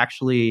Connecticut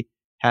actually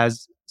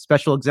has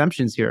special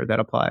exemptions here that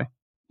apply.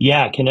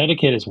 Yeah,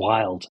 Connecticut is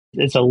wild.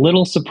 It's a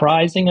little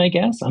surprising, I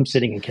guess. I'm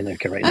sitting in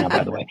Connecticut right now,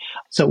 by the way.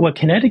 So what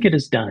Connecticut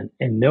has done,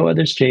 and no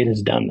other state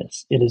has done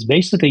this, it has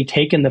basically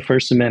taken the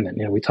First Amendment.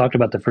 We talked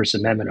about the First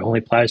Amendment. It only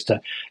applies to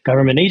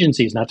government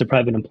agencies, not to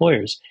private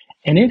employers.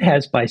 And it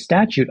has, by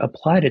statute,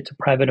 applied it to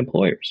private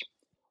employers.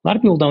 A lot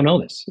of people don't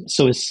know this.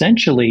 So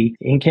essentially,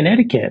 in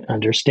Connecticut,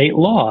 under state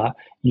law,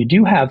 you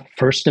do have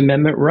First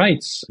Amendment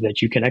rights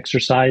that you can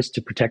exercise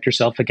to protect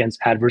yourself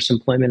against adverse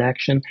employment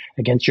action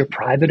against your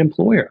private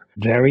employer.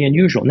 Very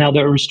unusual. Now,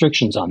 there are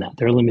restrictions on that.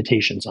 There are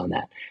limitations on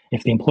that.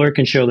 If the employer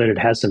can show that it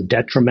has some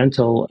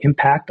detrimental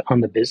impact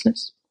on the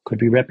business, could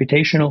be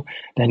reputational,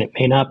 then it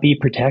may not be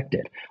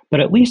protected. But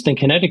at least in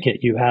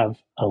Connecticut, you have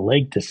a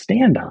leg to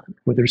stand on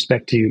with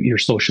respect to your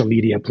social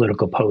media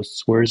political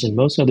posts, whereas in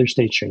most other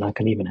states, you're not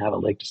going to even have a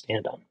leg to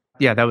stand on.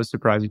 Yeah, that was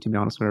surprising, to be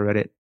honest, when I read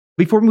it.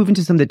 Before moving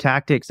to some of the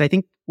tactics, I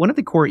think one of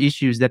the core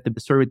issues that the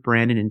story with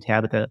Brandon and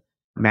Tabitha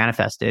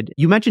manifested,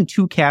 you mentioned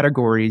two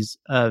categories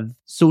of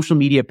social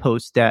media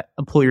posts that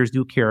employers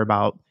do care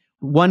about.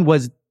 One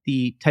was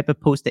the type of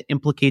post that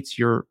implicates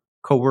your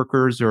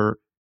coworkers or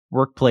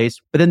workplace.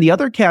 But then the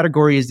other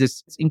category is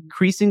this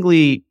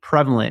increasingly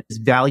prevalent, is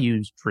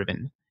values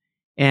driven.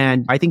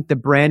 And I think the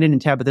Brandon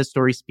and Tabitha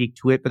stories speak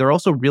to it, but there are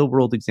also real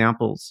world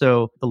examples.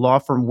 So the law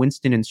firm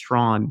Winston and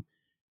Strawn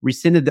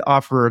rescinded the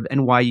offer of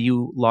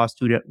NYU law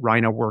student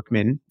Raina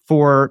Workman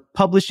for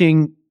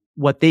publishing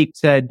what they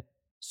said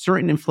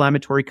certain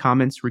inflammatory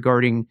comments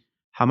regarding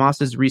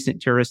Hamas's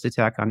recent terrorist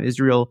attack on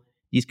Israel.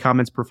 These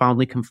comments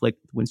profoundly conflict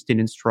with Winston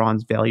and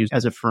Strawn's values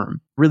as a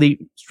firm, really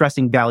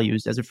stressing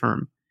values as a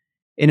firm.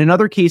 In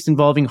another case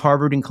involving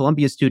Harvard and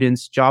Columbia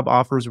students, job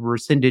offers were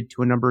rescinded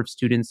to a number of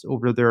students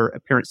over their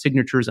apparent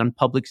signatures on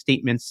public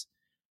statements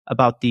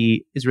about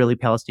the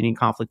Israeli-Palestinian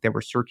conflict that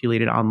were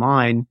circulated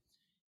online.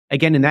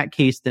 Again, in that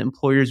case, the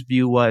employer's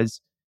view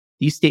was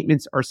these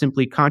statements are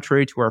simply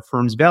contrary to our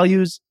firm's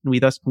values, and we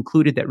thus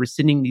concluded that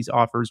rescinding these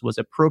offers was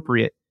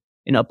appropriate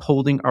in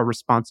upholding our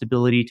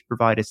responsibility to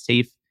provide a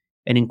safe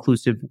and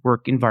inclusive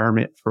work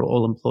environment for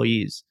all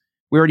employees.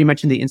 We already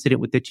mentioned the incident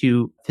with the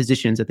two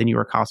physicians at the New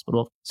York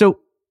hospital. So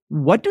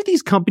what do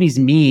these companies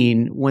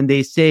mean when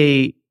they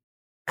say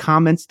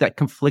comments that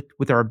conflict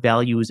with our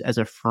values as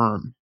a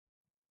firm?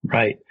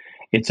 Right.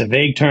 It's a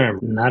vague term,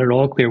 not at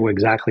all clear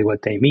exactly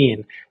what they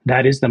mean.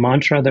 That is the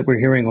mantra that we're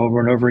hearing over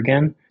and over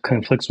again,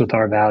 conflicts with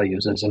our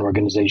values as an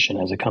organization,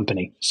 as a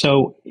company.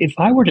 So if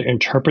I were to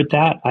interpret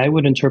that, I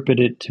would interpret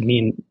it to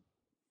mean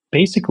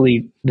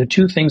basically the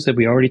two things that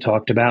we already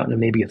talked about, and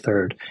maybe a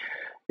third.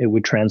 It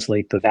would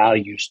translate the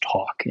values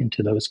talk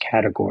into those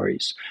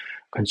categories.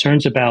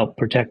 Concerns about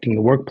protecting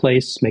the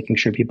workplace, making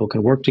sure people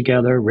can work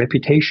together,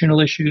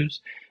 reputational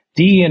issues,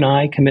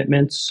 DE&I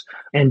commitments,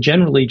 and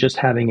generally just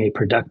having a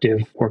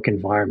productive work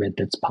environment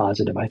that's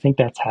positive. I think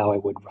that's how I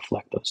would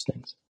reflect those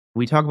things.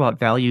 We talk about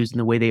values and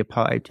the way they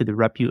apply to the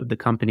repute of the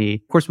company.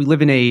 Of course, we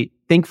live in a,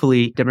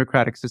 thankfully,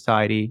 democratic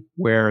society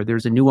where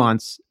there's a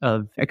nuance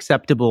of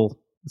acceptable,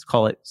 let's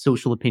call it,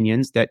 social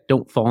opinions that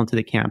don't fall into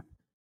the camp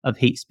of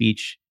hate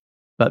speech,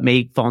 but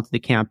may fall into the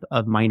camp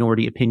of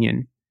minority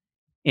opinion.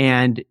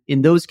 And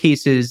in those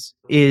cases,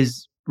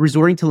 is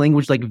resorting to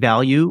language like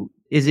value,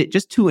 is it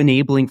just too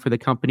enabling for the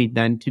company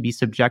then to be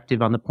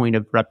subjective on the point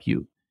of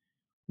repute,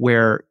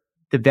 where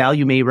the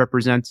value may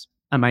represent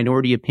a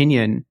minority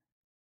opinion,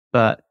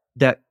 but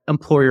that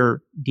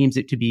employer deems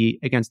it to be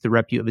against the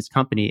repute of its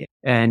company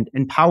and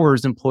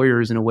empowers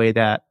employers in a way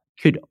that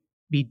could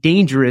be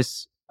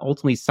dangerous,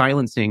 ultimately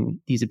silencing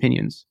these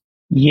opinions?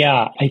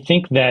 Yeah, I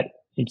think that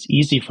it's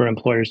easy for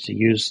employers to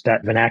use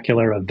that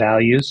vernacular of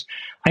values.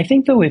 I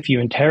think, though, if you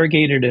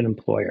interrogated an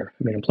employer,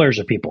 employers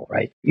are people,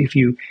 right? If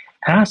you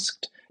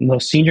asked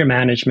most senior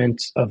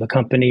management of a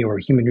company or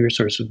human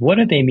resources, what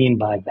do they mean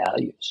by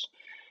values?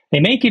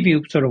 They may give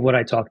you sort of what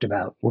I talked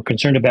about. We're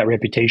concerned about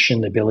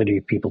reputation, the ability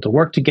of people to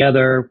work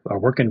together, our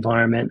work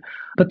environment.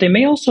 But they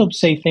may also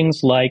say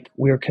things like,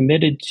 we're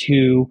committed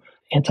to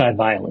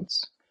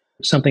anti-violence,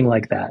 something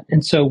like that.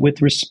 And so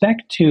with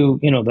respect to,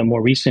 the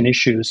more recent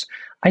issues,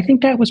 I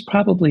think that was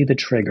probably the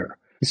trigger.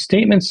 The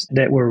statements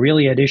that were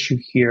really at issue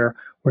here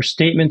were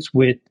statements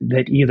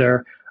that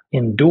either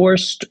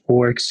endorsed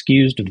or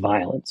excused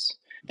violence.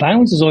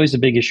 Violence is always a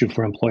big issue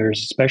for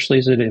employers, especially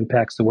as it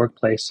impacts the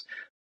workplace.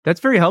 That's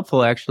very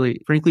helpful,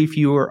 actually. Frankly, if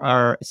you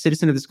are a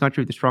citizen of this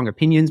country with strong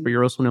opinions, but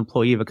you're also an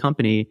employee of a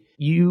company,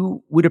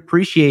 you would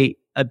appreciate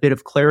a bit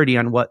of clarity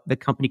on what the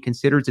company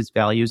considers its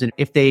values. And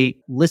if they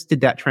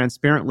listed that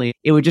transparently,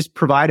 it would just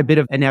provide a bit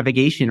of a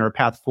navigation or a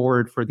path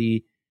forward for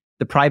the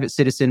private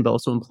citizen, but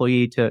also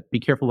employee to be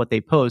careful what they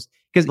post.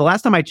 Because the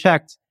last time I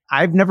checked,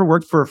 I've never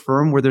worked for a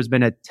firm where there's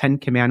been a 10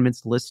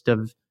 commandments list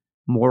of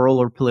moral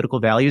or political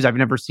values. I've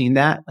never seen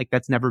that.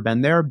 That's never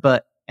been there.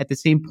 But at the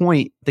same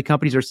point, the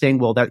companies are saying,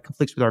 well, that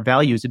conflicts with our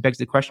values. It begs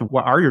the question,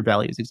 what are your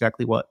values?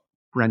 Exactly what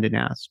Brendan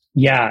asked.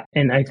 Yeah.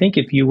 And I think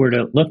if you were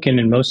to look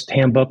in most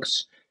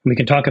handbooks, we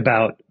can talk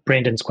about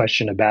Brandon's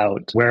question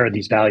about where are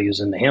these values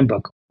in the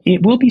handbook.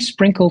 It will be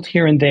sprinkled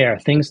here and there,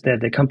 things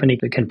that the company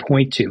can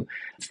point to.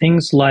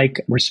 Things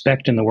like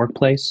respect in the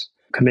workplace,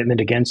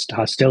 commitment against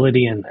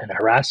hostility and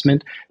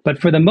harassment. But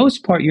for the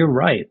most part, you're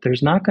right.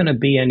 There's not going to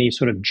be any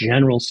sort of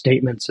general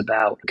statements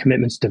about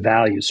commitments to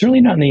values,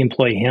 certainly not in the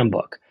employee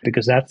handbook,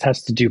 because that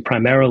has to do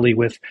primarily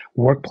with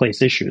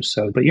workplace issues.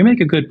 But you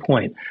make a good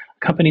point.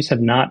 Companies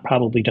have not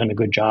probably done a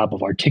good job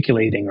of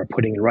articulating or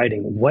putting in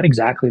writing what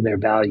exactly their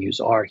values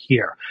are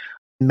here.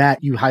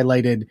 Matt, you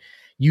highlighted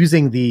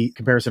using the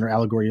comparison or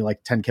allegory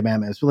like 10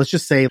 Commandments. But let's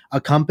just say a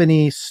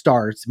company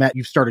starts, Matt,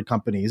 you've started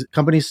companies,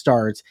 company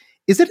starts.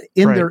 Is it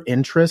in their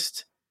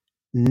interest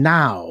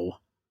now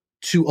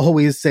to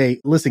always say,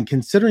 listen,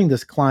 considering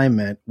this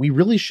climate, we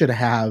really should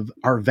have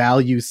our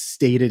values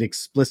stated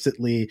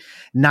explicitly,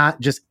 not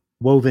just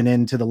woven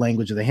into the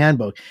language of the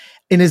handbook?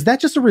 And is that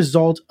just a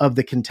result of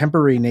the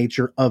contemporary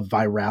nature of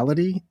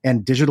virality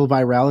and digital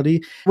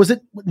virality? Was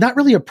it not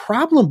really a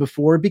problem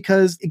before?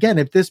 Because again,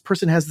 if this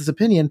person has this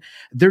opinion,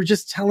 they're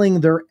just telling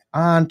their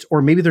aunt,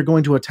 or maybe they're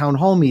going to a town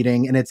hall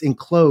meeting and it's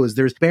enclosed.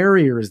 There's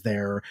barriers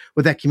there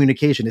with that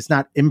communication. It's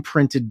not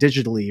imprinted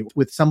digitally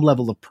with some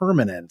level of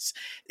permanence.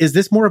 Is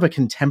this more of a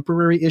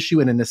contemporary issue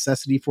and a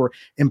necessity for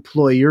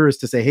employers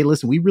to say, hey,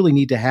 listen, we really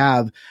need to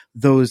have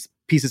those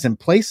pieces in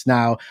place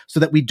now so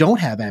that we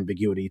don't have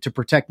ambiguity to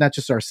protect not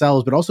just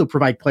ourselves, but also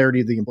provide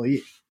clarity to the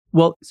employee?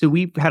 Well, so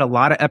we've had a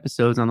lot of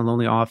episodes on The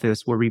Lonely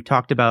Office where we've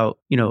talked about,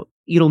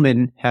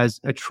 Edelman has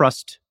a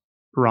trust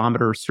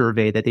barometer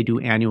survey that they do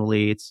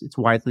annually. It's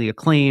widely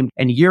acclaimed.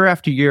 And year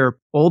after year,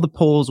 all the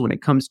polls when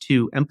it comes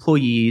to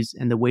employees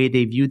and the way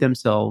they view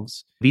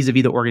themselves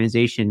vis-a-vis the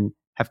organization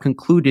have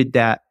concluded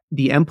that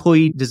the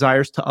employee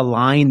desires to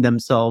align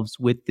themselves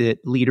with the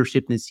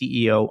leadership and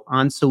the CEO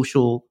on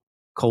social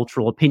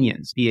cultural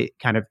opinions, be it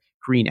kind of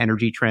green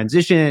energy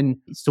transition,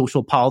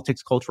 social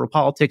politics, cultural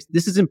politics.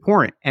 This is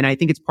important. And I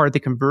think it's part of the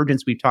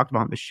convergence we've talked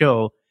about on the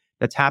show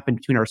that's happened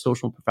between our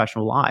social and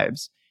professional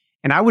lives.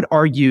 And I would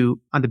argue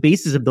on the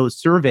basis of those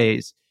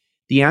surveys,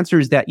 the answer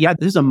is that,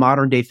 this is a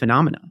modern day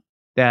phenomenon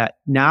that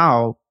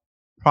now,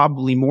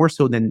 probably more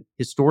so than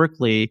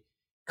historically,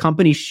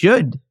 companies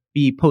should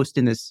be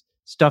posting this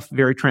stuff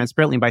very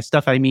transparently. And by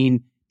stuff, I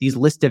mean these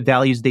list of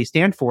values they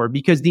stand for,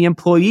 because the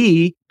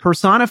employee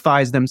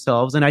personifies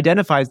themselves and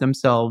identifies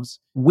themselves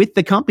with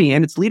the company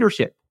and its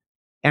leadership.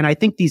 And I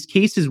think these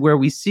cases where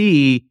we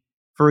see,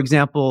 for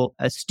example,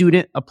 a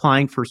student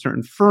applying for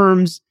certain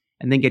firms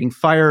and then getting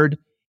fired,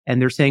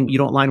 and they're saying, you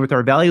don't align with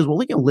our values. Well,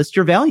 list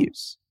your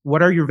values.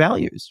 What are your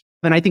values?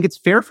 And I think it's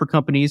fair for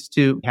companies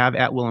to have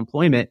at-will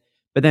employment,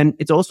 but then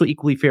it's also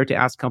equally fair to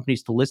ask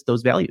companies to list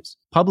those values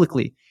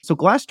publicly. So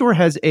Glassdoor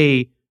has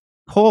a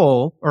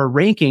poll or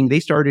ranking they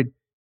started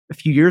a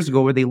few years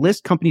ago where they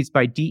list companies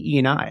by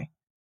DE&I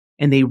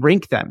and they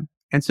rank them.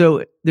 And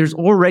so there's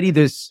already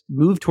this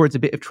move towards a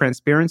bit of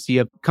transparency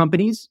of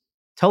companies.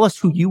 Tell us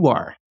who you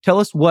are. Tell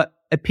us what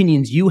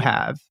opinions you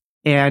have,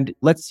 and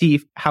let's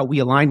see how we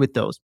align with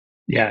those.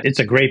 Yeah, it's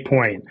a great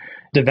point.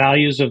 The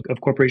values of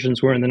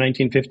corporations were in the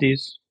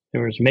 1950s.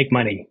 There was make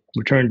money,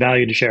 return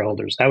value to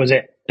shareholders. That was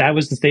it. That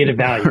was the state of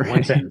value,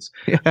 one sentence.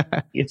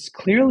 It's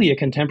clearly a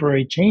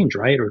contemporary change,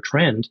 right, or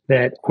trend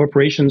that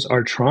corporations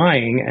are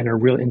trying and are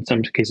really, in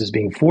some cases,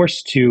 being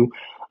forced to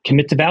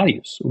commit to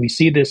values. We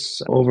see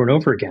this over and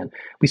over again.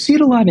 We see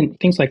it a lot in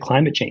things like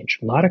climate change.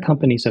 A lot of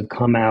companies have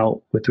come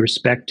out with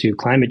respect to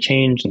climate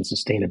change and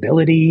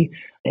sustainability.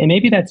 And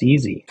maybe that's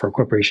easy for a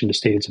corporation to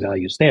state its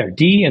values there.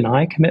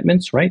 D&I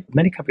commitments, right?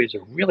 Many companies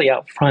are really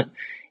out front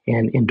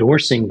and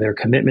endorsing their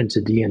commitment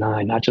to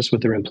D&I, not just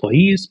with their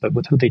employees, but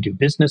with who they do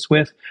business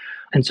with.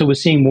 And so we're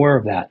seeing more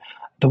of that.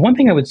 The one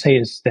thing I would say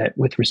is that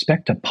with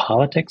respect to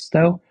politics,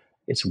 though,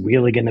 it's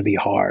really going to be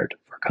hard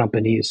for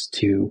companies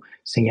to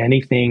say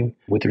anything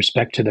with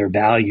respect to their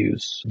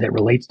values that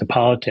relates to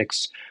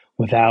politics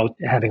without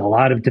having a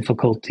lot of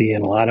difficulty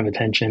and a lot of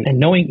attention and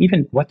knowing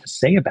even what to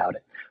say about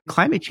it.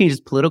 Climate change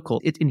is political.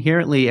 It's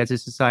inherently, as a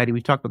society,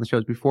 we've talked about the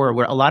shows before,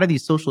 where a lot of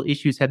these social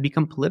issues have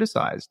become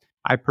politicized.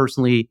 I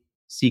personally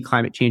see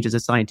climate change as a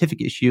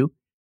scientific issue,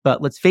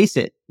 but let's face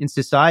it, in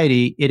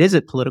society, it is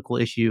a political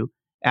issue,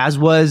 as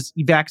was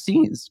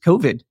vaccines.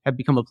 COVID have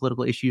become a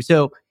political issue.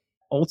 So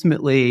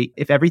ultimately,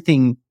 if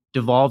everything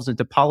devolves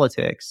into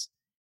politics,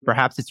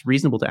 perhaps it's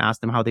reasonable to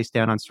ask them how they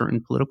stand on certain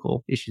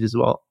political issues as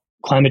well.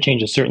 Climate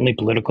change is certainly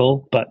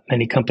political, but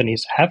many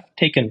companies have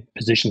taken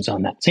positions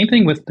on that. Same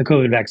thing with the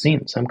COVID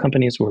vaccine. Some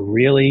companies were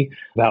really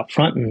out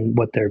front in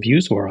what their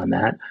views were on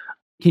that.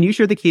 Can you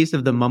share the case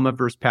of the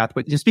Mummaverse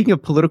pathway? Just speaking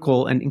of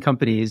political and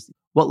companies,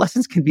 what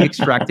lessons can be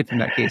extracted from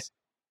that case?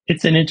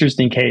 It's an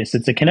interesting case.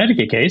 It's a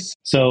Connecticut case.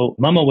 So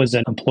Mumma was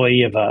an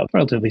employee of a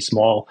relatively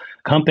small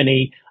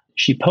company.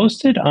 She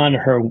posted on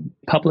her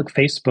public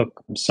Facebook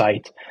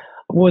site,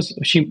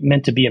 she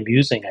meant to be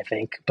amusing, I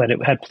think, but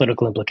it had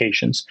political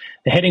implications.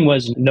 The heading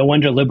was, "No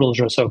wonder liberals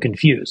are so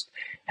confused."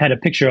 Had a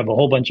picture of a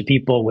whole bunch of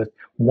people with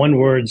one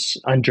words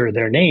under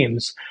their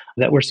names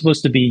that were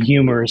supposed to be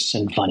humorous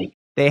and funny.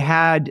 They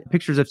had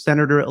pictures of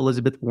Senator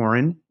Elizabeth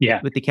Warren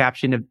with the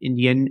caption of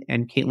Indian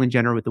and Caitlyn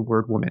Jenner with the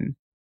word woman.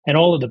 And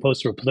all of the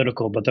posts were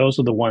political, but those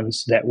were the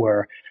ones that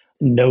were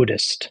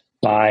noticed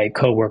by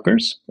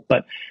coworkers,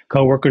 but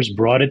coworkers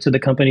brought it to the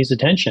company's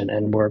attention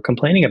and were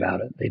complaining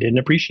about it. They didn't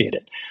appreciate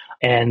it.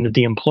 And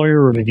the employer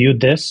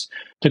reviewed this,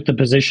 took the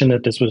position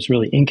that this was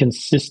really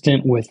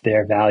inconsistent with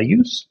their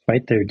values,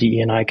 right? Their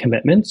DE&I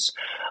commitments,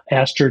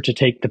 asked her to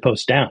take the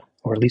post down,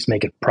 or at least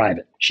make it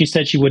private. She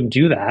said she wouldn't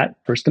do that.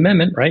 First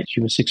Amendment, right? She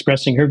was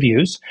expressing her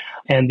views.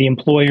 And the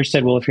employer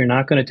said, well, if you're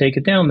not going to take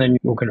it down, then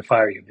we're going to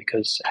fire you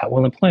because at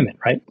will employment,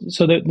 right?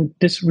 So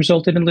this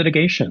resulted in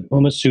litigation.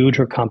 Uma sued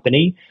her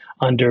company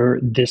under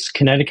this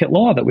Connecticut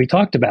law that we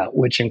talked about,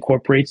 which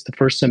incorporates the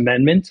First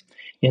Amendment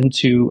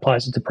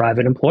applies it to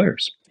private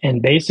employers,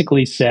 and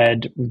basically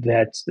said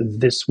that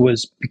this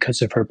was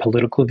because of her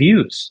political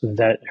views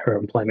that her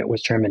employment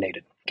was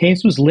terminated. The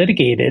case was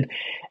litigated,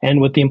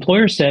 and what the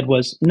employer said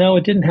was, no,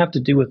 it didn't have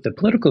to do with the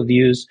political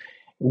views.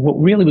 What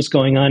really was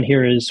going on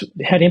here is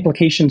it had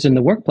implications in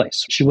the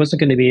workplace. She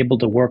wasn't going to be able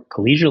to work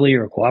collegially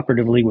or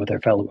cooperatively with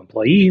her fellow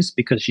employees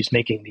because she's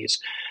making these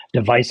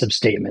divisive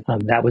statements.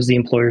 That was the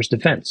employer's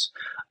defense.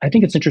 I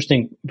think it's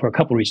interesting for a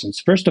couple reasons.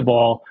 First of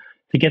all,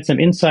 to get some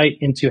insight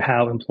into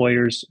how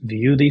employers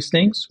view these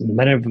things.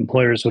 Many of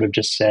employers would have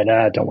just said,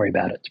 don't worry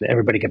about it.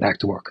 Everybody get back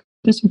to work.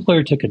 This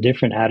employer took a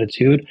different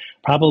attitude,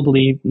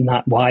 probably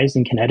not wise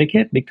in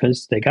Connecticut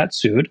because they got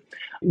sued.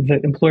 The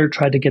employer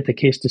tried to get the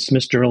case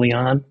dismissed early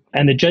on,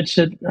 and the judge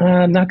said,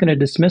 I'm not going to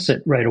dismiss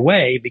it right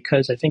away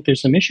because I think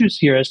there's some issues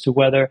here as to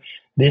whether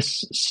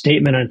this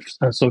statement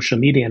on social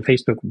media and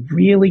Facebook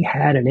really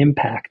had an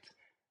impact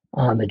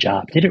on the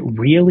job. Did it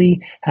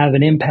really have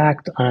an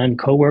impact on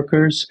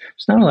coworkers?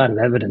 There's not a lot of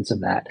evidence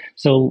of that.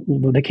 So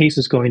the case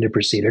is going to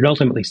proceed. It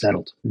ultimately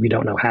settled. We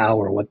don't know how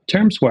or what the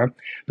terms were,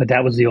 but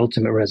that was the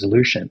ultimate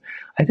resolution.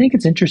 I think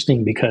it's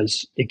interesting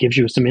because it gives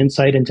you some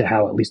insight into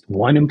how at least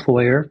one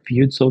employer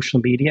viewed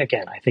social media.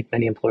 Again, I think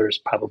many employers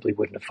probably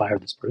wouldn't have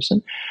fired this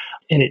person.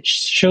 And it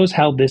shows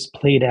how this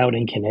played out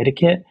in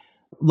Connecticut.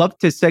 Love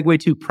to segue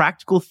to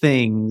practical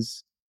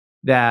things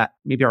that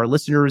maybe our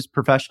listeners,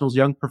 professionals,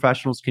 young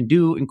professionals can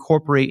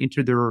incorporate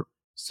into their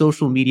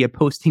social media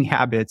posting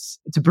habits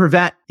to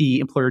prevent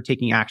the employer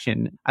taking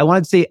action. I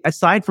wanted to say,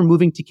 aside from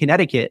moving to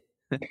Connecticut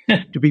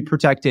to be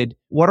protected,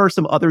 what are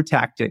some other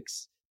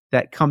tactics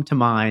that come to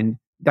mind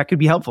that could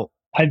be helpful?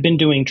 I've been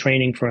doing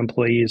training for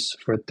employees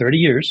for 30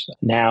 years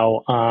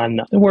now on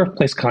the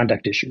workplace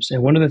conduct issues.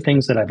 And one of the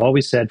things that I've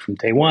always said from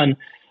day one,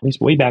 at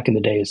least way back in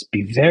the day, is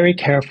be very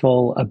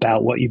careful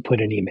about what you put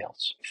in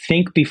emails.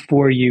 Think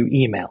before you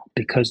email,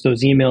 because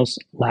those emails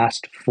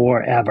last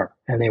forever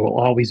and they will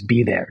always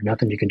be there.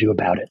 Nothing you can do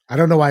about it. I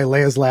don't know why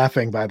Leia's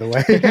laughing, by the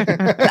way.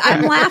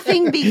 I'm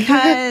laughing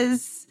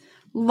because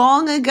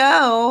long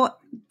ago,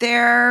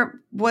 there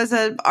was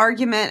an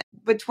argument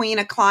between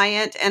a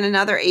client and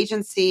another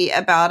agency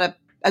about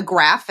a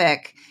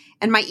graphic,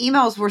 and my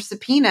emails were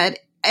subpoenaed.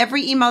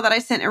 Every email that I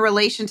sent in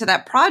relation to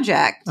that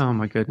project. Oh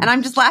my goodness. And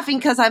I'm just laughing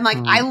because I'm like,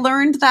 I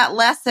learned that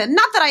lesson.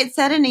 Not that I had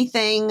said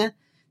anything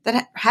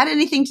that had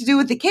anything to do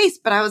with the case,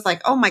 but I was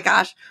like, oh my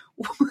gosh,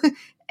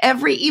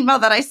 every email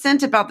that I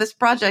sent about this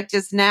project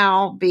is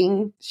now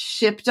being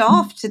shipped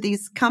off to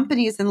these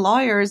companies and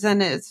lawyers.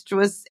 And it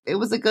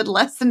was a good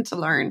lesson to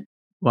learn.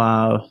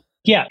 Wow.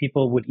 Yeah,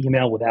 people would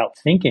email without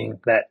thinking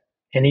that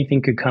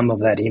anything could come of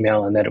that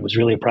email and that it was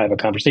really a private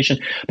conversation.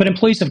 But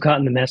employees have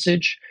gotten the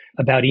message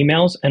about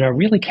emails and are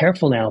really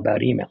careful now about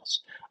emails.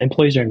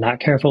 Employees are not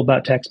careful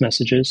about text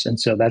messages. And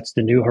so that's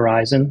the new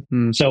horizon.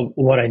 So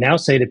what I now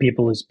say to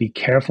people is be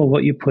careful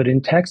what you put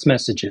in text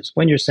messages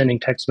when you're sending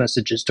text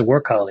messages to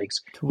work colleagues,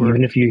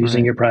 even if you're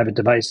using your private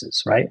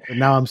devices, right? And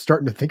now I'm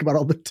starting to think about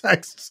all the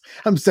texts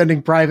I'm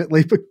sending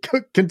privately, but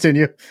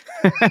continue.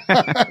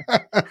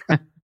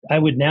 I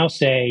would now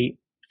say,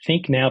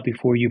 think now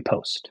before you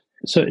post.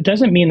 So it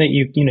doesn't mean that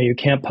you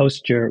can't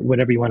post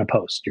whatever you want to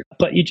post,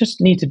 but you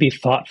just need to be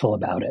thoughtful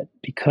about it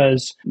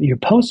because your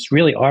posts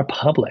really are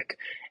public.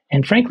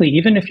 And frankly,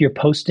 even if you're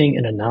posting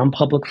in a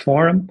non-public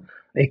forum,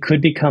 it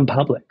could become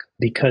public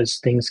because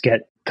things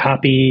get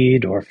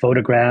copied or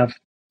photographed.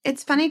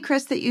 It's funny,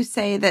 Chris, that you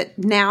say that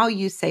now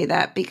you say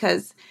that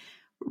because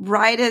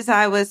right as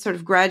I was sort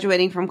of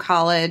graduating from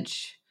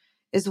college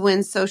is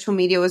when social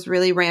media was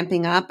really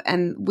ramping up,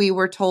 and we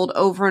were told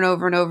over and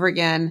over and over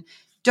again,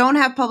 don't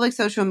have public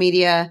social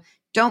media.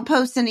 Don't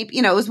post any,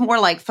 it was more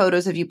like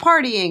photos of you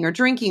partying or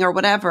drinking or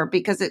whatever,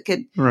 because it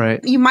could,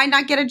 you might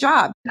not get a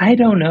job. I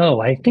don't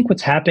know. I think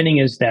what's happening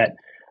is that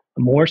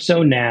more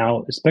so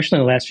now, especially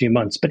in the last few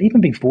months, but even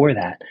before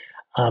that,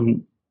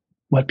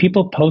 what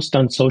people post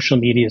on social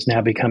media is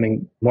now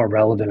becoming more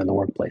relevant in the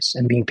workplace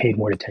and being paid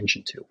more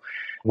attention to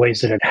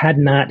ways that it had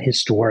not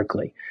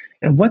historically.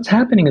 And what's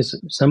happening is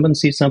someone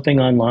sees something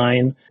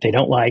online they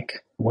don't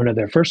like. One of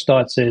their first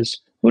thoughts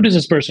is, who does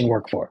this person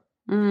work for?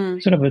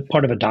 Sort of a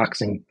part of a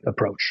doxing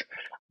approach.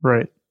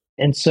 Right.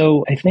 And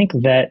so I think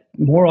that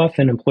more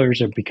often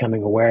employers are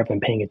becoming aware of and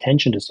paying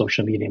attention to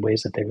social media in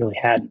ways that they really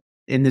hadn't.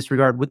 In this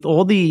regard, with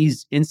all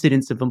these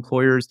incidents of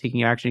employers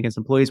taking action against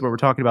employees, what we're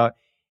talking about,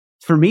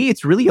 for me,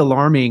 it's really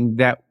alarming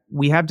that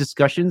we have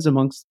discussions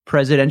amongst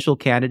presidential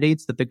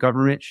candidates that the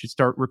government should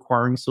start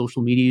requiring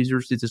social media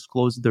users to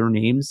disclose their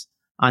names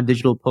on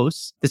digital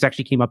posts. This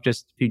actually came up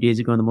just a few days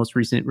ago in the most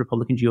recent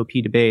Republican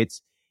GOP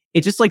debates.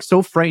 It's just like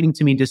so frightening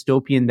to me,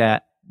 dystopian,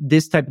 that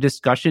this type of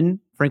discussion,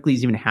 frankly,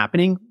 is even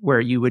happening, where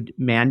you would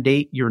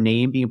mandate your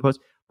name being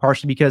posted,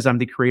 partially because I'm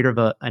the creator of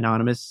an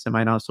anonymous,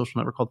 semi-anonymous social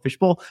network called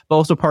Fishbowl, but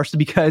also partially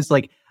because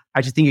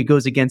I just think it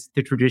goes against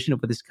the tradition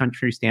of what this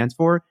country stands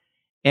for.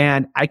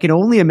 And I can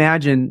only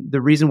imagine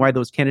the reason why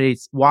those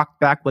candidates walked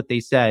back what they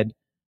said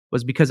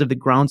was because of the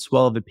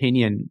groundswell of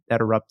opinion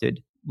that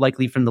erupted,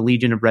 likely from the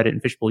legion of Reddit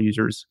and Fishbowl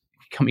users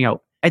coming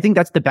out. I think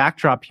that's the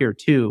backdrop here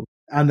too.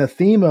 On the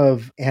theme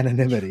of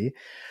anonymity,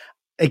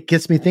 it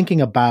gets me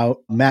thinking about,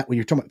 Matt, when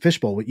you're talking about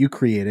Fishbowl, what you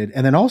created,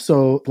 and then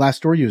also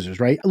Glassdoor users,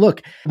 right?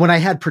 Look, when I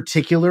had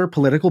particular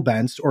political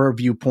bents or a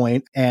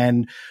viewpoint,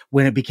 and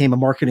when it became a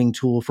marketing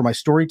tool for my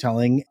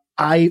storytelling,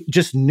 I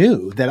just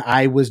knew that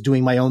I was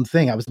doing my own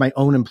thing. I was my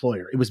own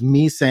employer. It was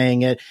me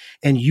saying it,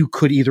 and you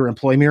could either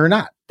employ me or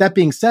not. That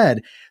being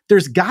said,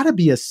 there's got to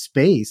be a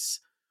space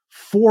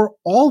for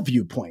all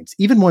viewpoints,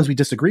 even ones we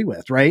disagree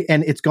with, right?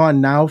 And it's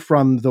gone now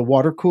from the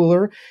water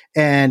cooler,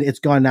 and it's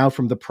gone now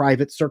from the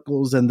private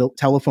circles and the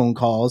telephone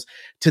calls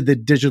to the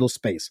digital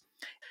space.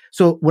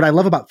 So what I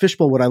love about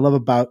Fishbowl, what I love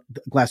about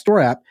the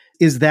Glassdoor app,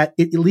 is that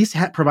it at least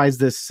provides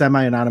this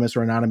semi-anonymous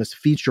or anonymous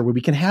feature where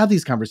we can have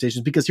these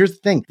conversations. Because here's the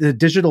thing, the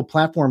digital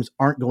platforms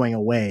aren't going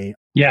away.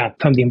 Yeah,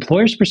 from the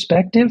employer's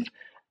perspective,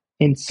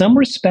 in some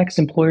respects,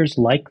 employers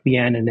like the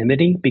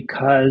anonymity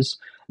because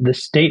the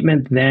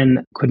statement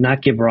then could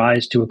not give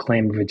rise to a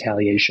claim of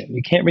retaliation.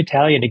 You can't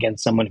retaliate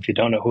against someone if you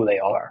don't know who they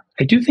are.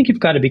 I do think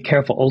you've got to be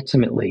careful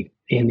ultimately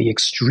in the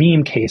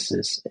extreme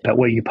cases about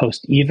what you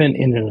post, even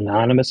in an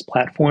anonymous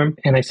platform.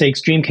 And I say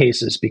extreme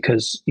cases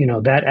because,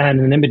 that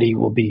anonymity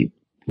will be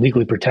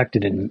legally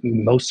protected in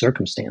most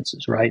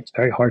circumstances, right? It's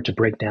very hard to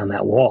break down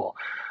that wall,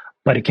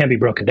 but it can be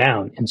broken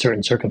down in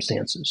certain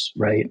circumstances,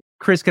 right?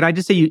 Chris, can I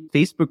just say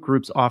Facebook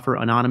groups offer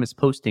anonymous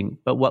posting,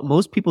 but what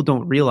most people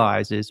don't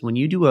realize is when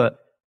you do a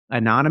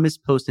anonymous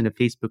post in a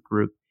Facebook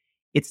group,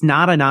 it's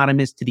not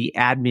anonymous to the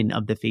admin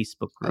of the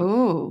Facebook group.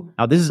 Oh.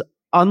 Now, this is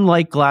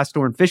unlike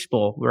Glassdoor and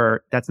Fishbowl,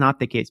 where that's not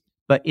the case.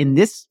 But in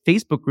this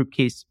Facebook group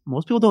case,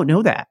 most people don't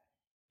know that.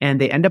 And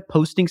they end up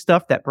posting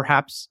stuff that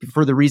perhaps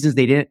for the reasons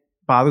they didn't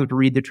bother to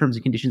read the terms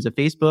and conditions of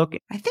Facebook.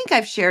 I think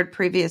I've shared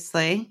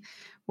previously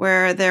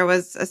where there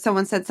was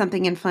someone said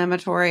something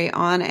inflammatory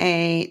on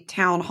a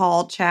town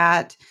hall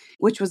chat,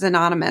 which was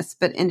anonymous,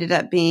 but ended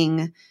up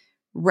being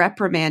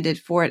reprimanded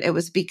for it. It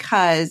was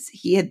because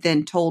he had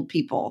then told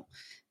people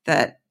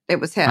that it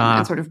was him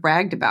and sort of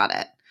bragged about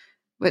it,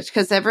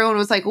 because everyone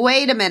was like,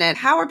 wait a minute,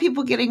 how are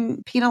people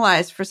getting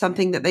penalized for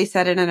something that they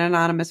said in an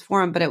anonymous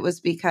forum? But it was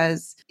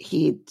because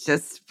he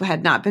just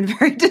had not been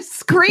very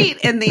discreet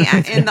in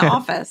the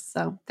office.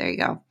 So there you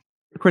go.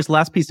 Chris,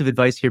 last piece of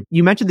advice here.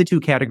 You mentioned the two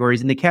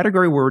categories. In the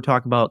category where we're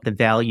talking about the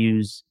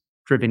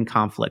values-driven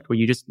conflict, where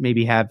you just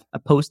maybe have a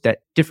post that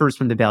differs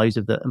from the values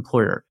of the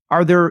employer,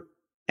 are there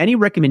any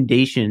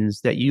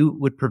recommendations that you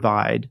would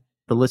provide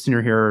the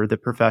listener here or the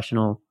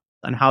professional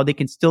on how they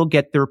can still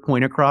get their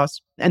point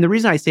across? And the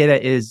reason I say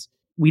that is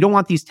we don't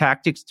want these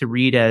tactics to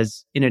read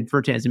as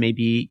inadvertent as it may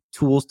be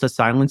tools to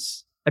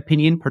silence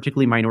opinion,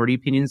 particularly minority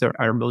opinions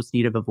are most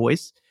need of a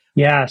voice.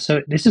 Yeah,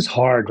 so this is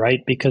hard,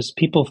 right? Because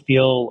people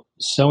feel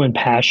so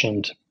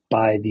impassioned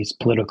by these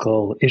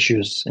political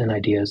issues and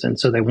ideas. And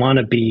so they want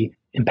to be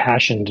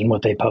impassioned in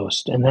what they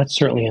post. And that's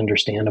certainly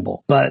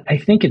understandable. But I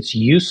think it's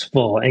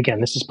useful.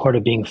 Again, this is part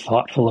of being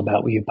thoughtful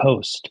about what you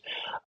post.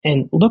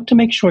 And look to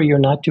make sure you're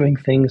not doing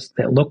things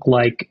that look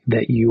like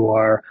that you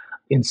are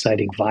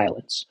inciting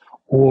violence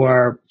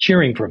or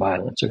cheering for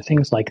violence or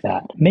things like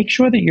that. Make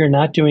sure that you're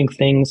not doing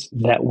things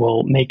that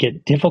will make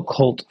it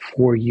difficult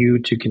for you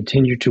to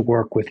continue to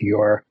work with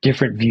your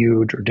different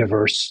viewed or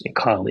diverse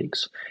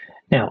colleagues.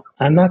 Now,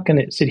 I'm not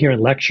going to sit here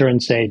and lecture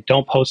and say,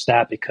 don't post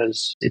that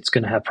because it's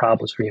going to have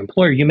problems for your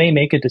employer. You may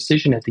make a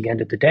decision at the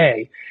end of the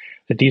day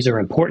that these are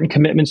important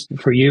commitments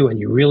for you and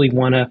you really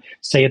want to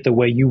say it the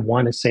way you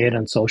want to say it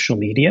on social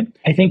media.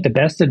 I think the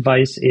best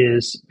advice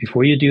is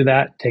before you do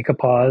that, take a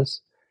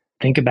pause,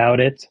 think about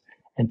it,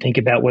 and think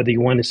about whether you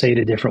want to say it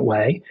a different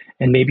way.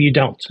 And maybe you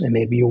don't, and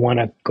maybe you want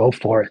to go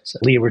for it.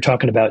 Leah, we're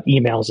talking about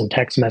emails and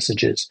text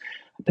messages.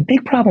 The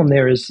big problem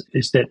there is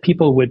that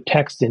people would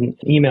text and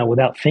email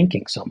without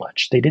thinking so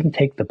much. They didn't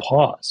take the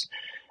pause.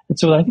 And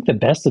so I think the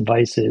best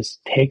advice is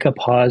take a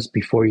pause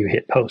before you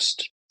hit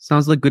post.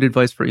 Sounds like good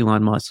advice for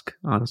Elon Musk,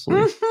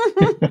 honestly.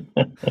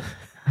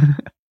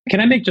 Can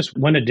I make just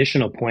one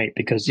additional point?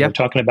 Because we're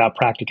talking about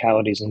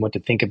practicalities and what to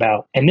think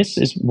about. And this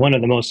is one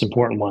of the most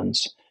important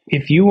ones.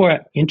 If you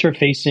are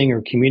interfacing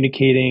or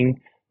communicating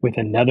with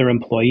another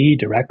employee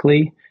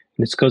directly,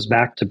 and this goes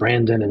back to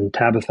Brandon and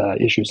Tabitha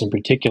issues in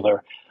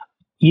particular,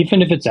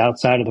 even if it's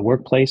outside of the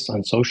workplace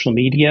on social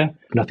media,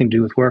 nothing to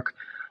do with work,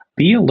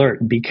 be alert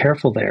and be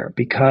careful there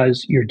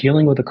because you're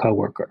dealing with a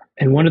coworker.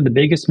 And one of the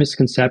biggest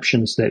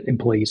misconceptions that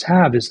employees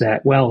have is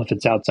that, well, if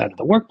it's outside of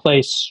the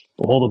workplace,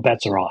 all the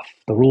bets are off.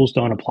 The rules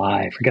don't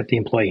apply. Forget the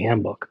employee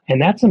handbook.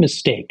 And that's a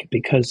mistake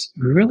because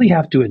you really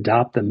have to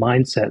adopt the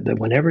mindset that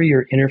whenever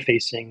you're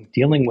interfacing,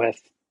 dealing with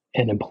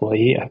an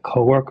employee, a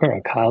coworker,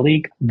 a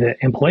colleague. The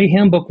employee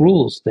handbook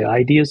rules, the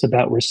ideas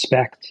about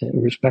respect,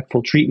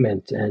 respectful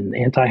treatment, and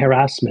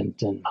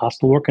anti-harassment and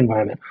hostile work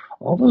environment,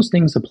 all those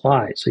things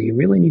apply. So you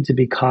really need to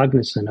be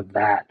cognizant of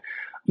that,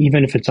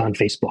 even if it's on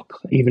Facebook,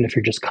 even if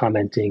you're just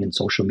commenting in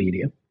social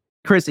media.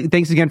 Chris,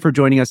 thanks again for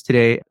joining us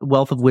today.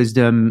 Wealth of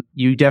wisdom.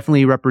 You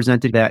definitely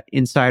represented that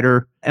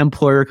insider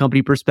employer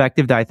company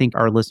perspective that I think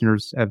our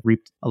listeners have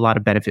reaped a lot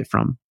of benefit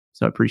from.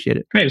 So I appreciate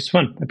it. Great. It was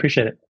fun. I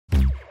appreciate it.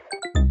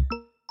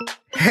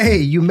 Hey,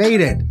 you made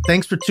it.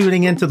 Thanks for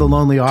tuning in to The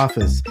Lonely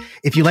Office.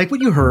 If you like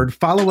what you heard,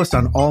 follow us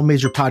on all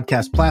major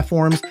podcast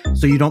platforms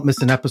so you don't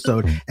miss an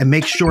episode, and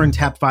make sure and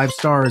tap 5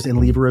 stars and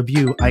leave a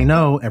review. I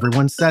know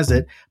everyone says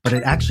it, but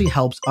it actually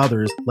helps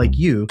others like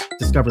you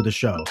discover the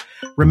show.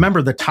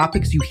 Remember, the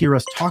topics you hear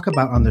us talk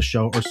about on the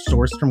show are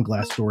sourced from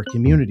Glassdoor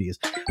communities,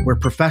 where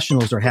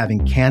professionals are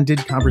having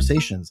candid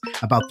conversations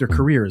about their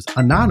careers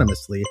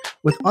anonymously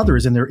with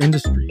others in their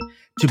industry.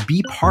 To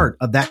be part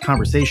of that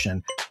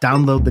conversation,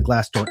 download the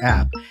Glassdoor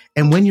app.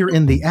 And when you're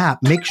in the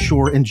app, make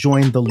sure and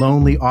join the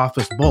Lonely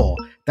Office Bowl.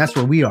 That's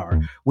where we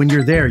are. When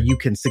you're there, you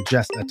can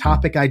suggest a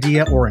topic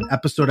idea or an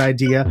episode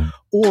idea,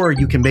 or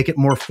you can make it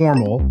more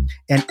formal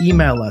and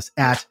email us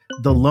at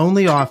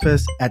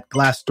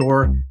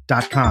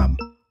thelonelyoffice@glassdoor.com.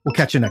 We'll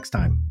catch you next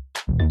time.